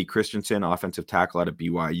 Brady Christensen, offensive tackle out of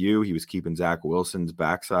BYU. He was keeping Zach Wilson's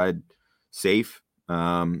backside safe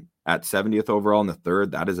at 70th overall in the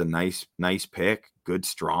 3rd. That is a nice pick. Good,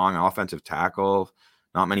 strong offensive tackle.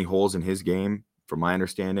 Not many holes in his game, from my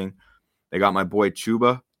understanding. They got my boy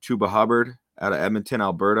Chuba Hubbard out of Edmonton,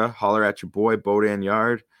 Alberta. Holler at your boy, Bodan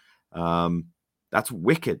Yard. That's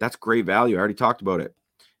wicked. That's great value. I already talked about it.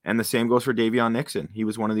 And the same goes for Davion Nixon. He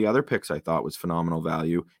was one of the other picks I thought was phenomenal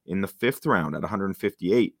value in the 5th round at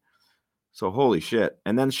 158. So holy shit.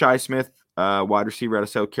 And then Shi Smith, wide receiver out of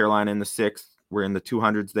South Carolina in the 6th. We're in the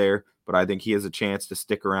 200s there, but I think he has a chance to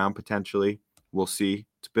stick around potentially. We'll see.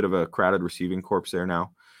 It's a bit of a crowded receiving corps there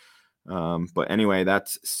now. But anyway,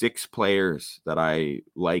 that's 6 players that I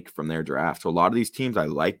like from their draft. So a lot of these teams, I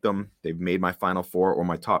like them. They've made my final 4 or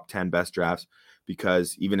my top 10 best drafts,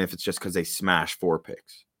 because even if it's just because they smash 4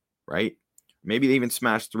 picks, right? Maybe they even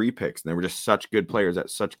smashed 3 picks, and they were just such good players at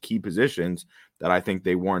such key positions that I think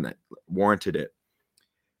they warranted it.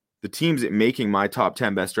 The teams that making my top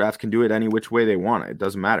 10 best drafts can do it any which way they want. It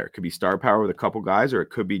doesn't matter. It could be star power with a couple guys, or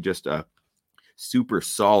it could be just a super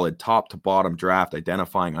solid top to bottom draft,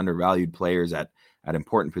 identifying undervalued players at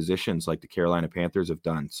important positions like the Carolina Panthers have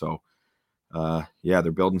done. So,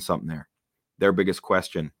 they're building something there. Their biggest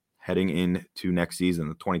question heading into next season,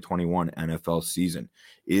 the 2021 NFL season,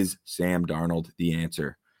 is Sam Darnold the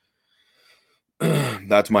answer?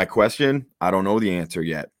 That's my question. I don't know the answer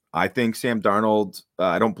yet. I think Sam Darnold,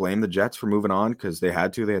 I don't blame the Jets for moving on, because they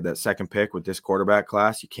had to. They had that second pick with this quarterback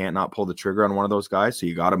class. You can't not pull the trigger on one of those guys, so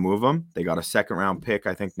you got to move them. They got a 2nd round pick,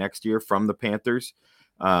 I think, next year from the Panthers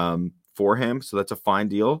for him, so that's a fine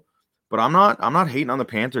deal. But I'm not hating on the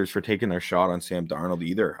Panthers for taking their shot on Sam Darnold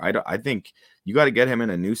either. I think you got to get him in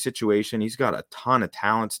a new situation. He's got a ton of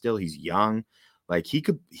talent still. He's young. Like he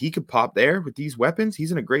could pop there with these weapons.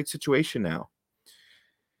 He's in a great situation now.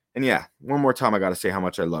 And yeah, one more time, I got to say how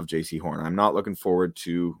much I love J.C. Horn. I'm not looking forward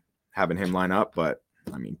to having him line up, but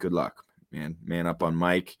I mean, good luck, man. Man up on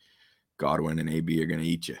Mike. Godwin and AB are going to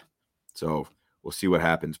eat you. So we'll see what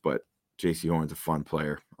happens. But J.C. Horn's a fun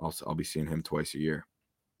player. I'll be seeing him twice a year.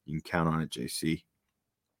 You can count on it, JC.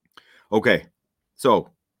 Okay,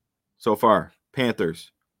 so far,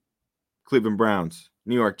 Panthers, Cleveland Browns,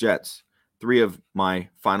 New York Jets, 3 of my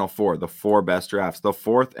final 4, the 4 best drafts. The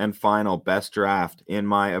 4th and final best draft, in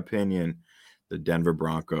my opinion, the Denver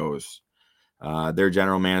Broncos. Their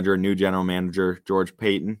new general manager, George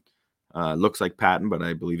Paton. Looks like Patton, but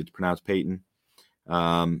I believe it's pronounced Peyton.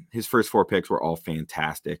 His first 4 picks were all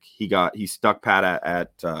fantastic. He stuck pat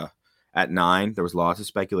at 9. There was lots of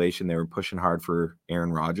speculation. They were pushing hard for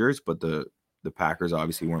Aaron Rodgers, but the Packers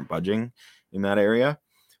obviously weren't budging in that area.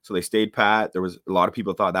 So they stayed pat. There was a lot of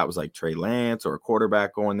people thought that was like Trey Lance or a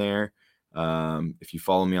quarterback going there. If you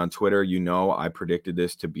follow me on Twitter, I predicted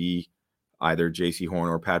this to be either J.C. Horn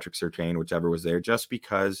or Patrick Surtain, whichever was there, just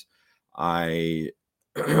because I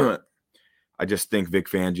just think Vic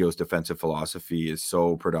Fangio's defensive philosophy is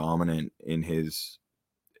so predominant in his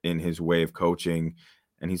way of coaching.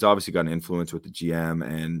 And he's obviously got an influence with the GM,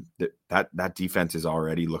 and that defense is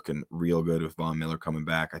already looking real good with Von Miller coming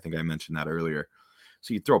back. I think I mentioned that earlier.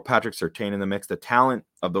 So you throw Patrick Surtain in the mix. The talent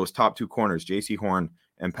of those top 2 corners, J.C. Horn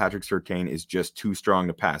and Patrick Surtain, is just too strong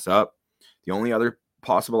to pass up. The only other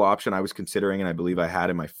possible option I was considering, and I believe I had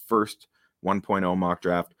in my first 1.0 mock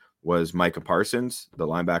draft, was Micah Parsons, the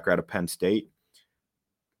linebacker out of Penn State.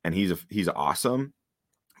 And he's awesome,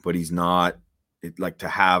 but he's not like to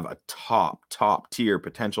have a top tier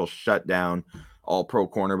potential shutdown all pro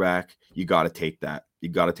cornerback. You got to take that. You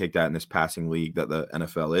got to take that in this passing league that the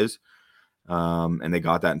NFL is. And they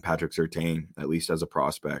got that in Patrick Surtain, at least as a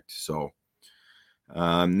prospect. So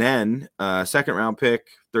then second round pick,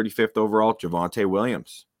 35th overall, Javonte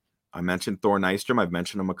Williams. I mentioned Thor Nystrom. I've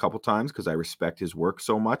mentioned him a couple times because I respect his work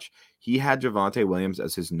so much. He had Javonte Williams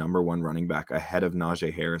as his number 1 running back, ahead of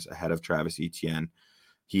Najee Harris, ahead of Travis Etienne.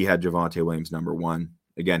 He had Javonte Williams number 1.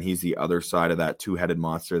 Again, he's the other side of that 2-headed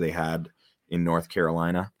monster they had in North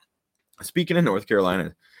Carolina. Speaking of North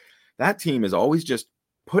Carolina, that team is always just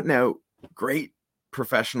putting out great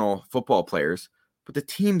professional football players, but the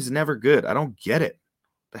team's never good. I don't get it.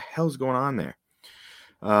 What the hell's going on there?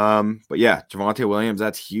 But yeah, Javonte Williams,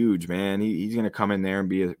 that's huge, man. He's going to come in there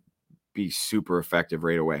and be super effective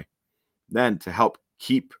right away. Then to help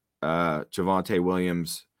keep Javonte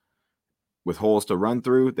Williams with holes to run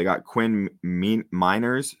through, they got Quinn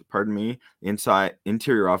Miners,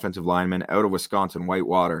 interior offensive lineman out of Wisconsin,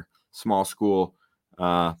 Whitewater, small school,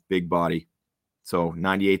 big body. So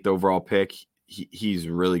 98th overall pick. He's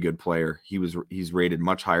a really good player. He's rated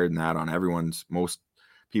much higher than that on most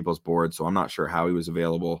people's board. So I'm not sure how he was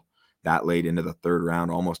available that late into the 3rd round,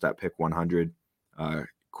 almost at pick 100.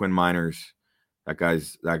 Quinn Miners, that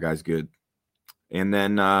guy's good. And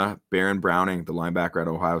then Baron Browning, the linebacker at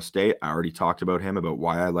Ohio State. I already talked about him, about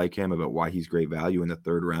why I like him, about why he's great value in the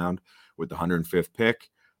 3rd round with the 105th pick.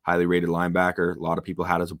 Highly rated linebacker. A lot of people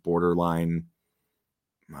had as a borderline,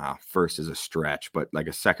 first is a stretch, but like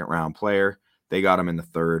a 2nd round player. They got him in the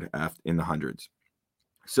 3rd, in the hundreds.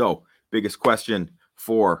 So biggest question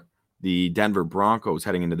for the Denver Broncos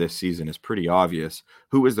heading into this season is pretty obvious.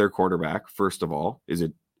 Who is their quarterback? First of all, is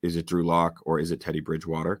it Drew Lock or is it Teddy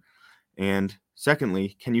Bridgewater? And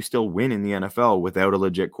secondly, can you still win in the NFL without a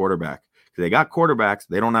legit quarterback? Because they got quarterbacks,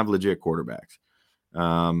 they don't have legit quarterbacks.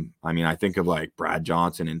 I think of like Brad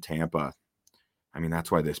Johnson in Tampa.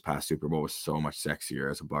 That's why this past Super Bowl was so much sexier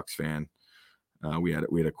as a Bucs fan. We had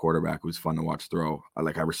a quarterback who was fun to watch throw. I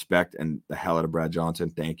respect and the hell out of Brad Johnson.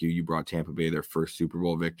 Thank you. You brought Tampa Bay their first Super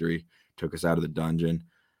Bowl victory. Took us out of the dungeon.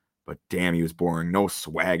 But damn, he was boring. No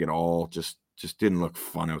swag at all. Just didn't look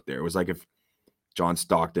fun out there. It was like if John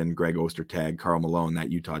Stockton, Greg Ostertag, Karl Malone,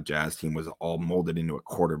 that Utah Jazz team was all molded into a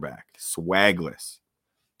quarterback. Swagless.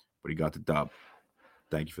 But he got the dub.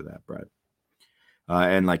 Thank you for that, Brad.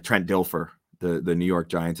 And like Trent Dilfer, the New York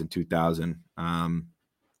Giants in 2000.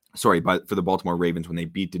 But for the Baltimore Ravens when they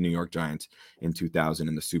beat the New York Giants in 2000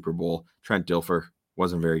 in the Super Bowl. Trent Dilfer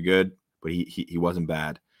wasn't very good, but he wasn't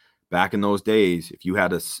bad. Back in those days, if you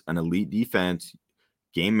had an elite defense,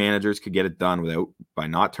 game managers could get it done by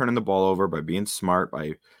not turning the ball over, by being smart,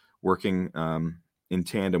 by working in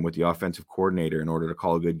tandem with the offensive coordinator in order to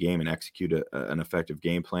call a good game and execute an effective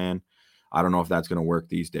game plan. I don't know if that's going to work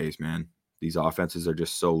these days, man. These offenses are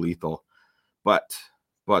just so lethal. But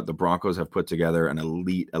the Broncos have put together an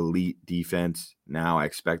elite defense. Now I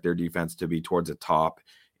expect their defense to be towards the top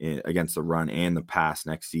against the run and the pass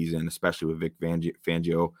next season, especially with Vic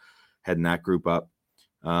Fangio heading that group up.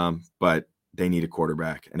 But they need a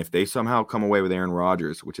quarterback. And if they somehow come away with Aaron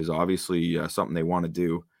Rodgers, which is obviously something they want to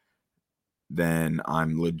do, then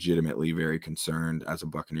I'm legitimately very concerned as a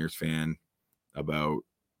Buccaneers fan about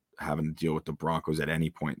having to deal with the Broncos at any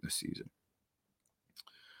point this season.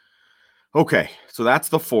 Okay, so that's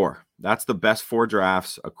the 4. That's the best 4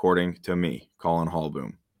 drafts, according to me, Colin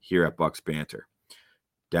Hallboom, here at Bucs Banter.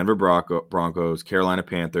 Denver Broncos, Carolina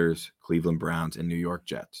Panthers, Cleveland Browns, and New York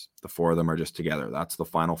Jets. The 4 of them are just together. That's the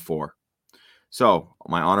final 4. So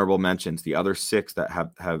my honorable mentions, the other 6 that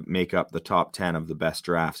have make up the top 10 of the best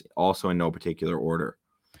drafts, also in no particular order.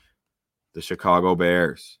 The Chicago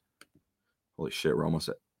Bears. Holy shit, we're almost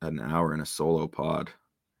at an hour in a solo pod.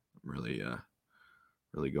 I'm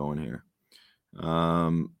really going here.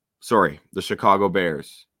 The Chicago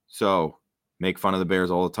Bears. So make fun of the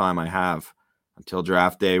Bears all the time. I have until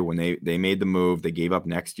draft day when they made the move. They gave up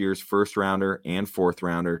next year's first rounder and fourth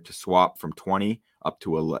rounder to swap from 20 up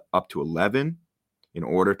to 11 in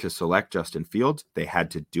order to select Justin Fields. They had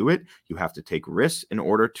to do it. You have to take risks in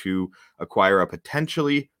order to acquire a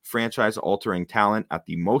potentially franchise-altering talent at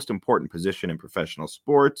the most important position in professional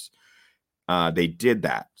sports. They did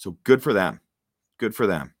that. So good for them. Good for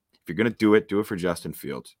them. If you're going to do it for Justin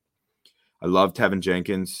Fields. I love Tevin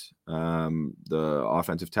Jenkins, the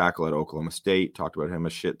offensive tackle at Oklahoma State. Talked about him a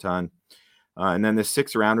shit ton. And then the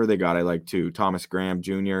 6th rounder they got, I like too. Thomas Graham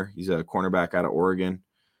Jr. He's a cornerback out of Oregon.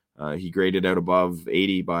 He graded out above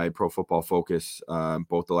 80 by Pro Football Focus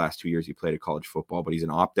both the last 2 years he played at college football, but he's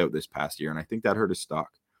an opt-out this past year, and I think that hurt his stock.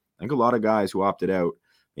 I think a lot of guys who opted out,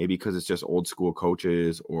 maybe because it's just old school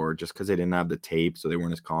coaches or just because they didn't have the tape, so they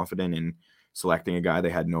weren't as confident in selecting a guy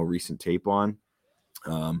they had no recent tape on.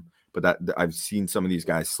 But that I've seen some of these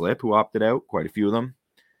guys slip who opted out, quite a few of them,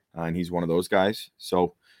 and he's one of those guys.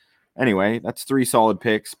 So anyway, that's 3 solid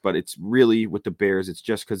picks, but it's really with the Bears, it's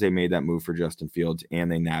just because they made that move for Justin Fields and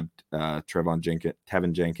they nabbed Tevin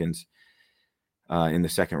Jenkins in the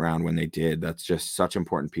 2nd round when they did. That's just such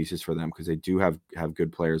important pieces for them because they do have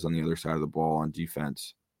good players on the other side of the ball on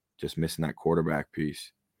defense, just missing that quarterback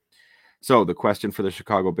piece. So the question for the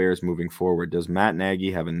Chicago Bears moving forward, does Matt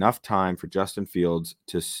Nagy have enough time for Justin Fields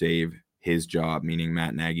to save his job, meaning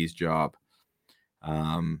Matt Nagy's job?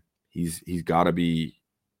 He's got to be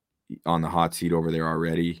on the hot seat over there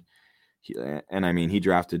already. He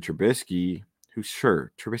drafted Trubisky, who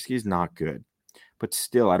Trubisky is not good, but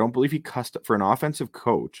still, I don't believe for an offensive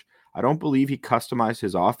coach, I don't believe he customized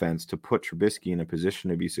his offense to put Trubisky in a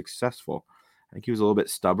position to be successful. I think he was a little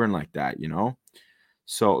bit stubborn like that,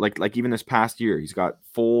 So like even this past year, he's got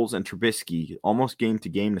Foles and Trubisky almost game to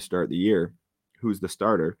game to start the year. Who's the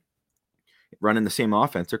starter? Running the same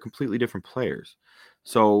offense. They're completely different players.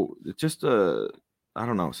 So it's just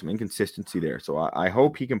some inconsistency there. So I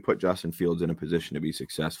hope he can put Justin Fields in a position to be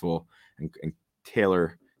successful and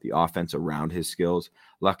tailor the offense around his skills.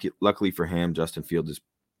 Luckily for him, Justin Fields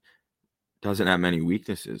doesn't have many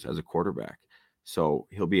weaknesses as a quarterback. So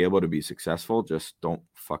he'll be able to be successful. Just don't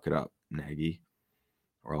fuck it up, Nagy.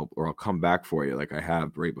 Or I'll come back for you like I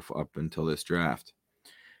have right before up until this draft.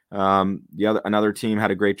 Another team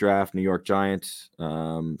had a great draft, New York Giants.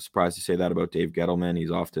 Surprised to say that about Dave Gettleman.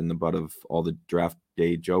 He's often the butt of all the draft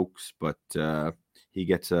day jokes, but he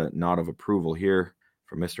gets a nod of approval here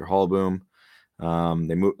from Mr. Hallboom.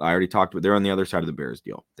 I already talked about. They're on the other side of the Bears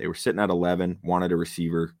deal. They were sitting at 11, wanted a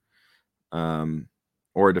receiver,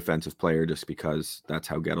 or a defensive player, just because that's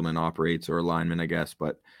how Gettleman operates, or a lineman, I guess.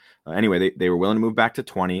 But anyway, they were willing to move back to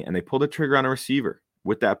 20, and they pulled the trigger on a receiver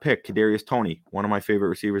with that pick, Kadarius Toney, one of my favorite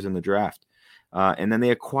receivers in the draft. And then they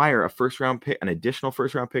acquire a first-round pick, an additional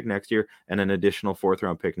first-round pick next year, and an additional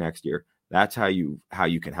fourth-round pick next year. That's how you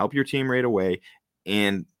can help your team right away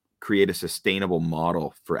and create a sustainable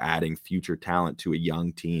model for adding future talent to a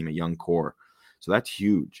young team, a young core. So that's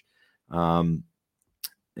huge. And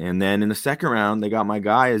then in the 2nd round, they got my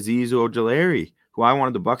guy, Azeez Ojulari, who I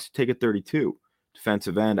wanted the Bucs to take at 32,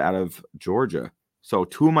 defensive end out of Georgia. So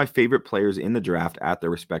 2 of my favorite players in the draft at their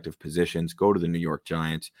respective positions go to the New York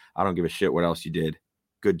Giants. I don't give a shit what else you did.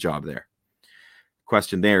 Good job there.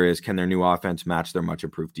 Question there is, can their new offense match their much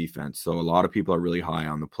improved defense? So a lot of people are really high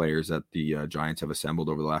on the players that the Giants have assembled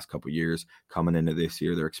over the last couple of years. Coming into this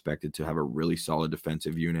year, they're expected to have a really solid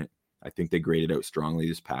defensive unit. I think they graded out strongly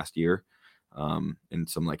this past year in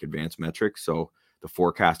some advanced metrics. So the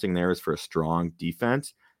forecasting there is for a strong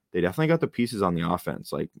defense. They definitely got the pieces on the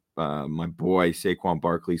offense. My boy Saquon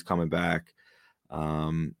Barkley's coming back.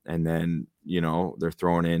 And then, they're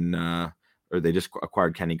throwing in or they just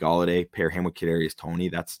acquired Kenny Golladay, pair him with Kadarius Toney.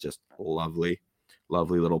 That's just lovely,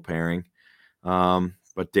 lovely little pairing.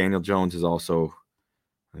 But Daniel Jones is also,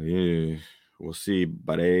 we'll see,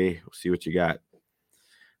 buddy. We'll see what you got.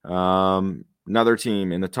 Another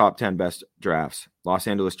team in the top 10 best drafts, Los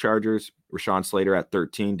Angeles Chargers, Rashawn Slater at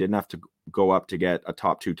 13, didn't have to go up to get a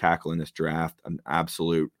top 2 tackle in this draft, an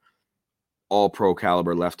absolute all-pro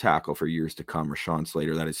caliber left tackle for years to come, Rashawn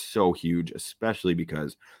Slater. That is so huge, especially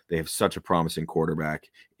because they have such a promising quarterback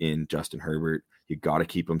in Justin Herbert. You got to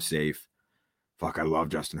keep him safe. Fuck, I love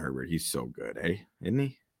Justin Herbert. He's so good, eh? Isn't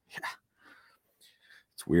he? Yeah.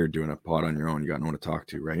 It's weird doing a pod on your own. You got no one to talk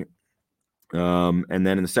to, right? And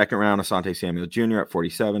then in the second round, Asante Samuel Jr. at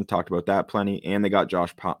 47, talked about that plenty. And they got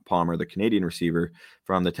Josh Palmer, the Canadian receiver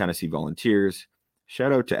from the Tennessee Volunteers.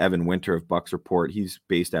 Shout out to Evan Winter of Bucks Report. He's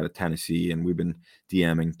based out of Tennessee, and we've been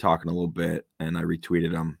DMing, talking a little bit, and I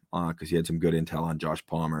retweeted him because he had some good intel on Josh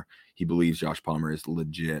Palmer. He believes Josh Palmer is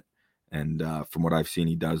legit, and from what I've seen,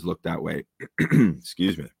 he does look that way.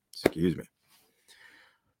 Excuse me.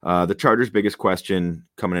 The Chargers' biggest question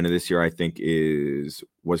coming into this year, I think,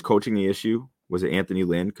 was coaching the issue? Was it Anthony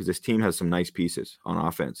Lynn? Because this team has some nice pieces on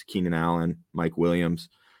offense. Keenan Allen, Mike Williams,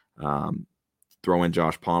 throw in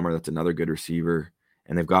Josh Palmer. That's another good receiver.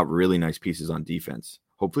 And they've got really nice pieces on defense.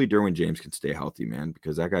 Hopefully Derwin James can stay healthy, man,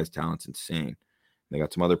 because that guy's talent's insane. They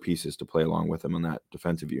got some other pieces to play along with him on that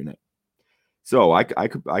defensive unit. So I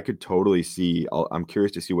could totally see. I'm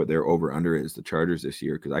curious to see what their over-under is, the Chargers this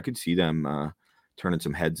year, because I could see them turning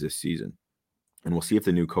some heads this season. And we'll see if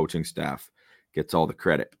the new coaching staff gets all the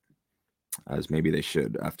credit, as maybe they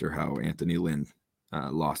should after how Anthony Lynn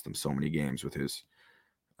lost them so many games with his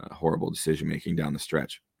horrible decision-making down the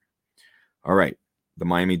stretch. All right. The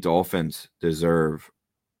Miami Dolphins deserve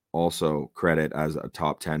also credit as a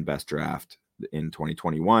top 10 best draft in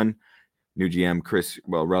 2021.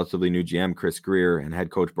 Relatively new GM Chris Greer and head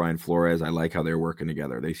coach Brian Flores. I like how they're working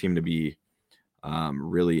together. They seem to be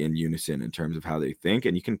really in unison in terms of how they think.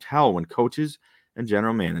 And you can tell when coaches and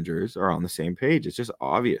general managers are on the same page. It's just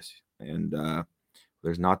obvious. And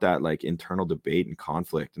there's not that like internal debate and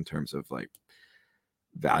conflict in terms of like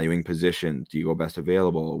valuing position. Do you go best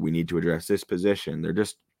available? We need to address this position. They're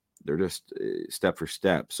just step for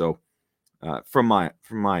step. So from my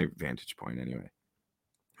vantage point anyway,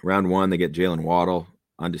 round 1, they get Jalen Waddle,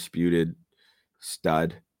 undisputed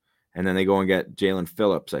stud. And then they go and get Jalen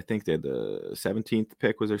Phillips. I think they had the 17th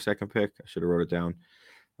pick was their second pick. I should have wrote it down.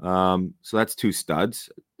 So that's 2 studs,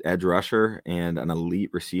 edge rusher and an elite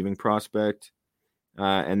receiving prospect.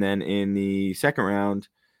 And then in the second round,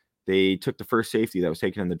 they took the first safety that was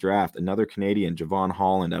taken in the draft, another Canadian, Javon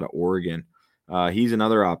Holland out of Oregon. He's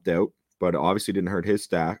another opt-out, but obviously didn't hurt his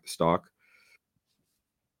stock.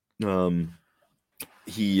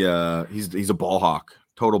 He's a ball hawk,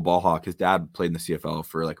 total ball hawk. His dad played in the CFL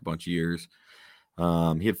for like a bunch of years.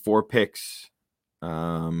 He had 4 picks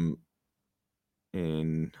I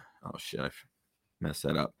messed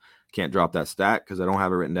that up. Can't drop that stat because I don't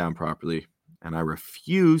have it written down properly, and I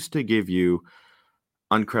refuse to give you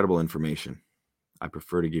uncredible information. I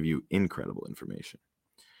prefer to give you incredible information.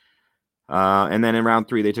 And then in round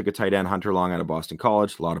 3, they took a tight end, Hunter Long, out of Boston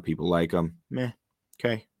College. A lot of people like him.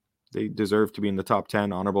 Okay. They deserve to be in the top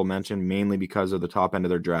 10, honorable mention, mainly because of the top end of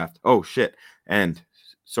their draft. Oh, shit. And,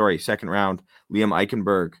 second round, Liam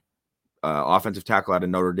Eichenberg, offensive tackle out of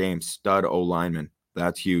Notre Dame, stud O-lineman.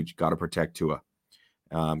 That's huge. Got to protect Tua.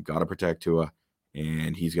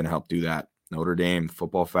 And he's going to help do that. Notre Dame,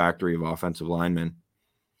 football factory of offensive linemen.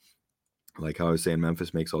 Like how I was saying,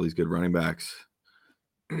 Memphis makes all these good running backs.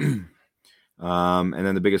 And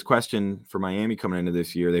then the biggest question for Miami coming into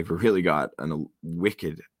this year, they've really got a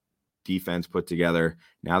wicked defense put together.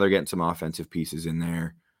 Now they're getting some offensive pieces in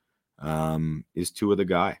there. Is Tua the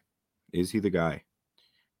guy? Is he the guy?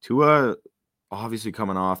 Tua obviously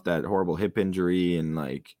coming off that horrible hip injury and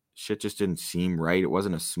like shit just didn't seem right. It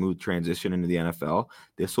wasn't a smooth transition into the NFL.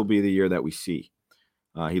 This will be the year that we see.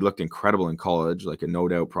 He looked incredible in college, like a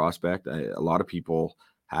no-doubt prospect. A lot of people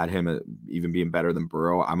had him even being better than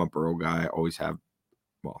Burrow. I'm a Burrow guy. Always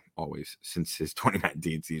since his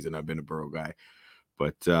 2019 season, I've been a Burrow guy.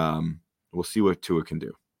 But we'll see what Tua can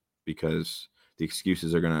do because the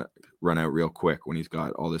excuses are going to run out real quick when he's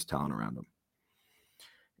got all this talent around him.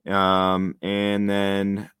 And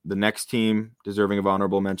then the next team deserving of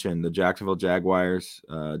honorable mention, the Jacksonville Jaguars,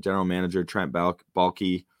 general manager Trent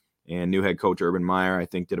Baalke and new head coach Urban Meyer, I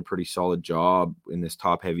think did a pretty solid job in this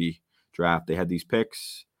top-heavy draft. They had these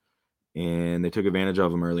picks, and they took advantage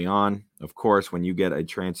of them early on. Of course, when you get a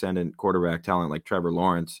transcendent quarterback talent like Trevor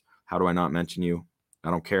Lawrence, how do I not mention you?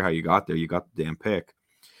 I don't care how you got there. You got the damn pick.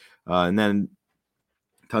 And then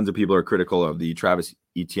tons of people are critical of the Travis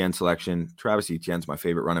Etienne selection. Travis Etienne's my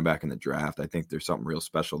favorite running back in the draft. I think there's something real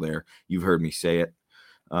special there. You've heard me say it.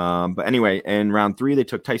 But anyway, in round 3, they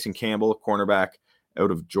took Tyson Campbell, a cornerback out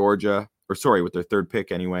of Georgia, with their third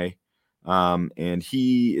pick anyway. And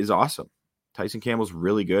he is awesome. Tyson Campbell's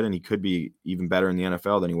really good, and he could be even better in the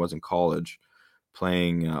NFL than he was in college,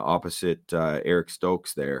 playing opposite Eric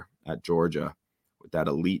Stokes there at Georgia with that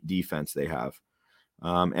elite defense they have.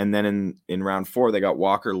 And then in round 4, they got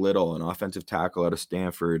Walker Little, an offensive tackle out of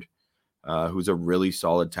Stanford, who's a really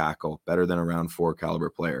solid tackle, better than a round 4 caliber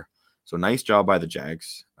player. So nice job by the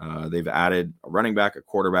Jags. They've added a running back, a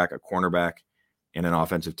quarterback, a cornerback, and an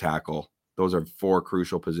offensive tackle. Those are 4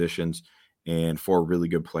 crucial positions and 4 really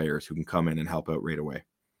good players who can come in and help out right away.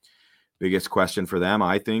 Biggest question for them,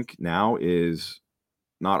 I think, now is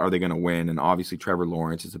not are they going to win? And obviously Trevor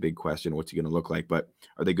Lawrence is a big question. What's he going to look like? But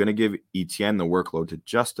are they going to give Etienne the workload to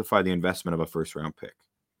justify the investment of a first-round pick?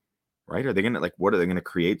 Right? Are they going to, what are they going to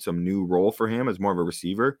create some new role for him as more of a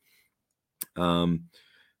receiver?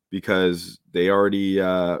 Because they already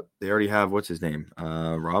have, what's his name?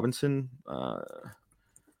 Robinson?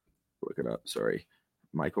 Look it up. Sorry.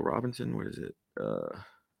 Michael Robinson. What is it?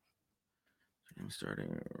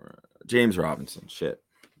 James Robinson. Shit.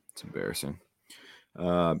 It's embarrassing.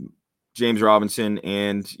 James Robinson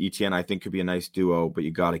and Etienne, I think, could be a nice duo, but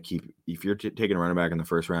you got to keep, if you're taking a running back in the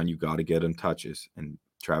first round, you got to get him touches. And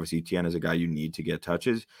Travis Etienne is a guy you need to get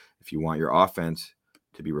touches if you want your offense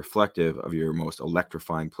to be reflective of your most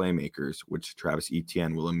electrifying playmakers, which Travis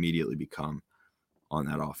Etienne will immediately become on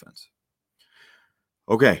that offense.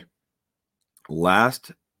 Okay.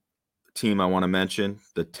 Last team I want to mention,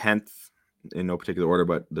 the 10th, in no particular order,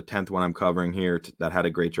 but the 10th one I'm covering here that had a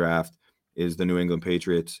great draft is the New England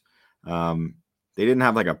Patriots. They didn't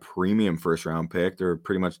have like a premium first round pick. They're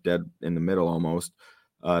pretty much dead in the middle almost.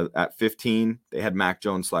 At 15, they had Mac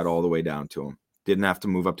Jones slide all the way down to him. Didn't have to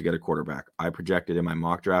move up to get a quarterback. I projected in my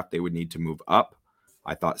mock draft they would need to move up.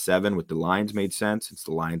 I thought 7 with the Lions made sense since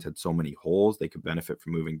the Lions had so many holes. They could benefit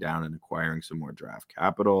from moving down and acquiring some more draft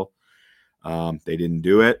capital. They didn't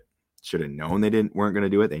do it. Should have known they weren't going to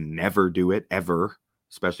do it. They never do it ever,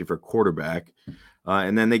 especially for quarterback.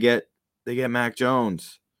 And then they get Mac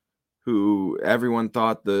Jones, who everyone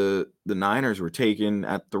thought the Niners were taking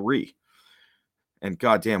at 3. And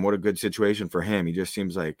goddamn, what a good situation for him. He just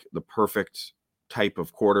seems like the perfect type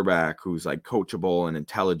of quarterback who's like coachable and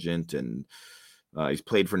intelligent, and he's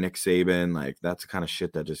played for Nick Saban. Like, that's the kind of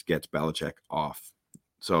shit that just gets Belichick off.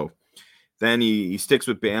 So then he sticks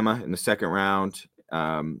with Bama in the second round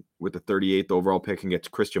with the 38th overall pick and gets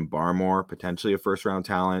Christian Barmore, potentially a first-round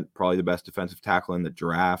talent, probably the best defensive tackle in the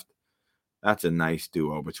draft. That's a nice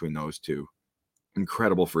duo between those two.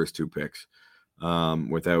 Incredible first 2 picks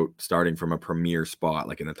without starting from a premier spot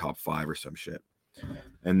like in the top 5 or some shit.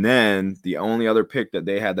 And then the only other pick that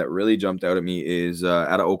they had that really jumped out at me is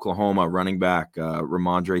out of Oklahoma, running back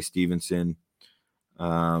Ramondre Stevenson.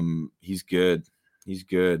 He's good. He's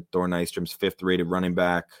good. Thor Nystrom's 5th rated running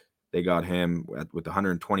back. They got him with the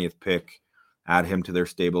 120th pick, add him to their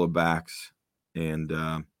stable of backs, and,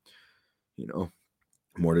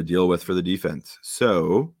 more to deal with for the defense.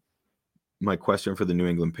 So my question for the New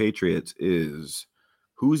England Patriots is,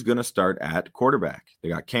 who's going to start at quarterback? They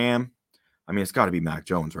got Cam. I mean, it's got to be Mac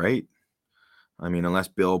Jones, right? I mean, unless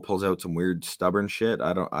Bill pulls out some weird stubborn shit,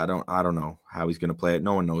 I don't know how he's going to play it.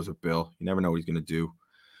 No one knows with Bill. You never know what he's going to do.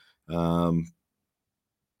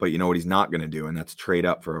 But you know what he's not going to do, and that's trade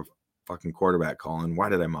up for a fucking quarterback, Colin. Why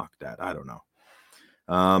did I mock that? I don't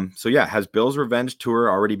know. So yeah, has Bill's revenge tour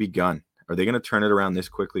already begun? Are they going to turn it around this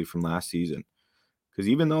quickly from last season? Because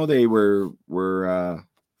even though they were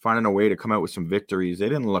finding a way to come out with some victories, they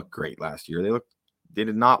didn't look great last year. They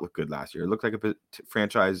did not look good last year. It looked like a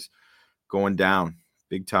franchise going down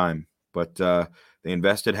big time. But they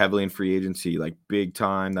invested heavily in free agency, like big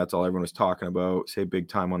time. That's all everyone was talking about. Say big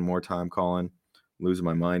time one more time, Colin. I'm losing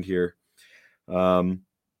my mind here. So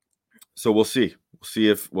we'll see.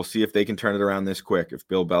 We'll see if they can turn it around this quick. If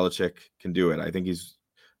Bill Belichick can do it, I think he's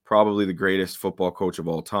probably the greatest football coach of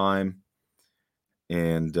all time.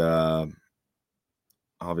 And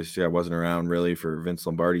obviously, I wasn't around really for Vince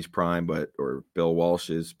Lombardi's prime, or Bill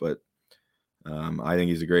Walsh's, but I think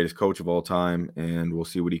he's the greatest coach of all time, and we'll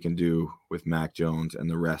see what he can do with Mac Jones and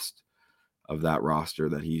the rest of that roster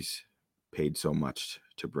that he's paid so much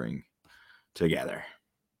to bring together.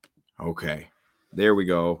 Okay, there we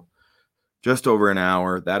go. Just over an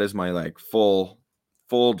hour. That is my full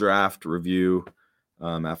draft review.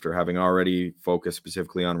 After having already focused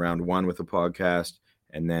specifically on round 1 with a podcast,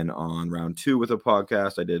 and then on round 2 with a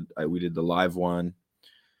podcast, we did the live one.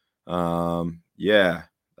 Yeah,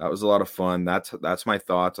 that was a lot of fun. That's my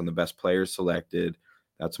thoughts on the best players selected.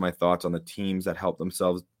 That's my thoughts on the teams that helped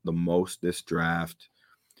themselves the most this draft.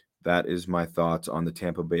 That is my thoughts on the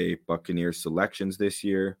Tampa Bay Buccaneers selections this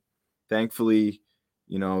year. Thankfully,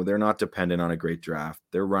 they're not dependent on a great draft.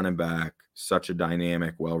 They're running back, such a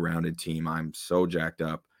dynamic, well-rounded team. I'm so jacked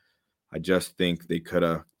up. I just think they could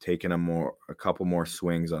have taken a couple more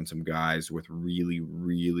swings on some guys with really,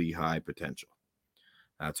 really high potential.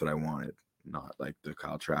 That's what I wanted, not like the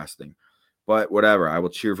Kyle Trask thing. But whatever, I will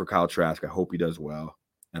cheer for Kyle Trask. I hope he does well,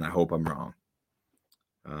 and I hope I'm wrong.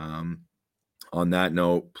 On that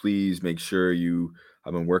note, please make sure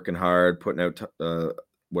I've been working hard, putting out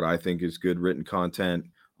what I think is good written content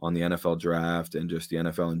on the NFL draft and just the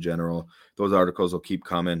NFL in general. Those articles will keep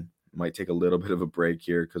coming. Might take a little bit of a break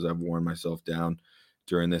here because I've worn myself down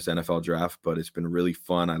during this NFL draft, but it's been really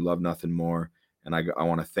fun. I love nothing more. And I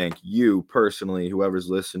want to thank you personally, whoever's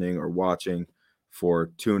listening or watching,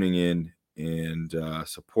 for tuning in and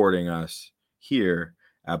supporting us here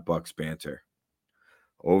at Bucks Banter.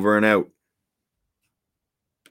 Over and out.